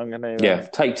 Right, I'm gonna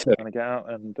take two. I'm gonna get out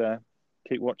and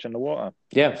keep watching the water.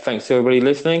 Yeah, thanks to everybody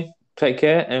listening. Take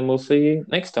care, and we'll see you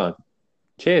next time.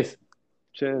 Cheers.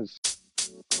 Cheers.